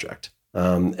whole project.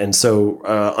 And so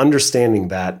understanding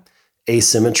that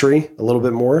asymmetry a little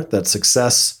bit more, that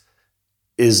success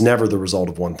is never the result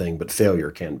of one thing, but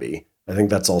failure can be. I think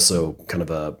that's also kind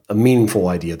of a meaningful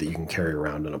idea that you can carry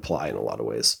around and apply in a lot of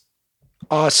ways.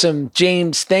 Awesome.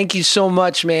 James, thank you so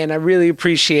much, man. I really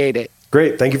appreciate it.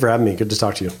 Great. Thank you for having me. Good to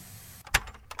talk to you.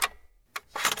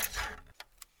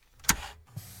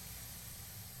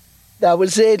 That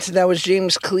was it. That was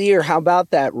James Clear. How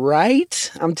about that,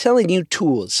 right? I'm telling you,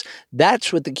 tools.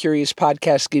 That's what the Curious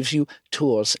Podcast gives you,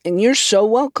 tools. And you're so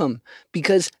welcome,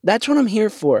 because that's what I'm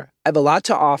here for. I have a lot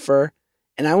to offer,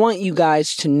 and I want you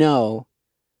guys to know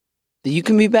that you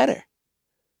can be better.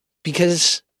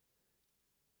 Because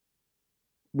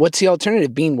what's the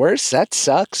alternative? Being worse? That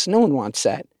sucks. No one wants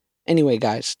that. Anyway,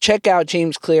 guys, check out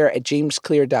James Clear at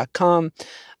jamesclear.com.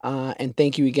 And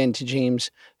thank you again to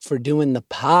James for doing the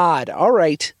pod. All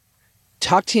right.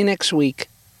 Talk to you next week.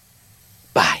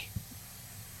 Bye.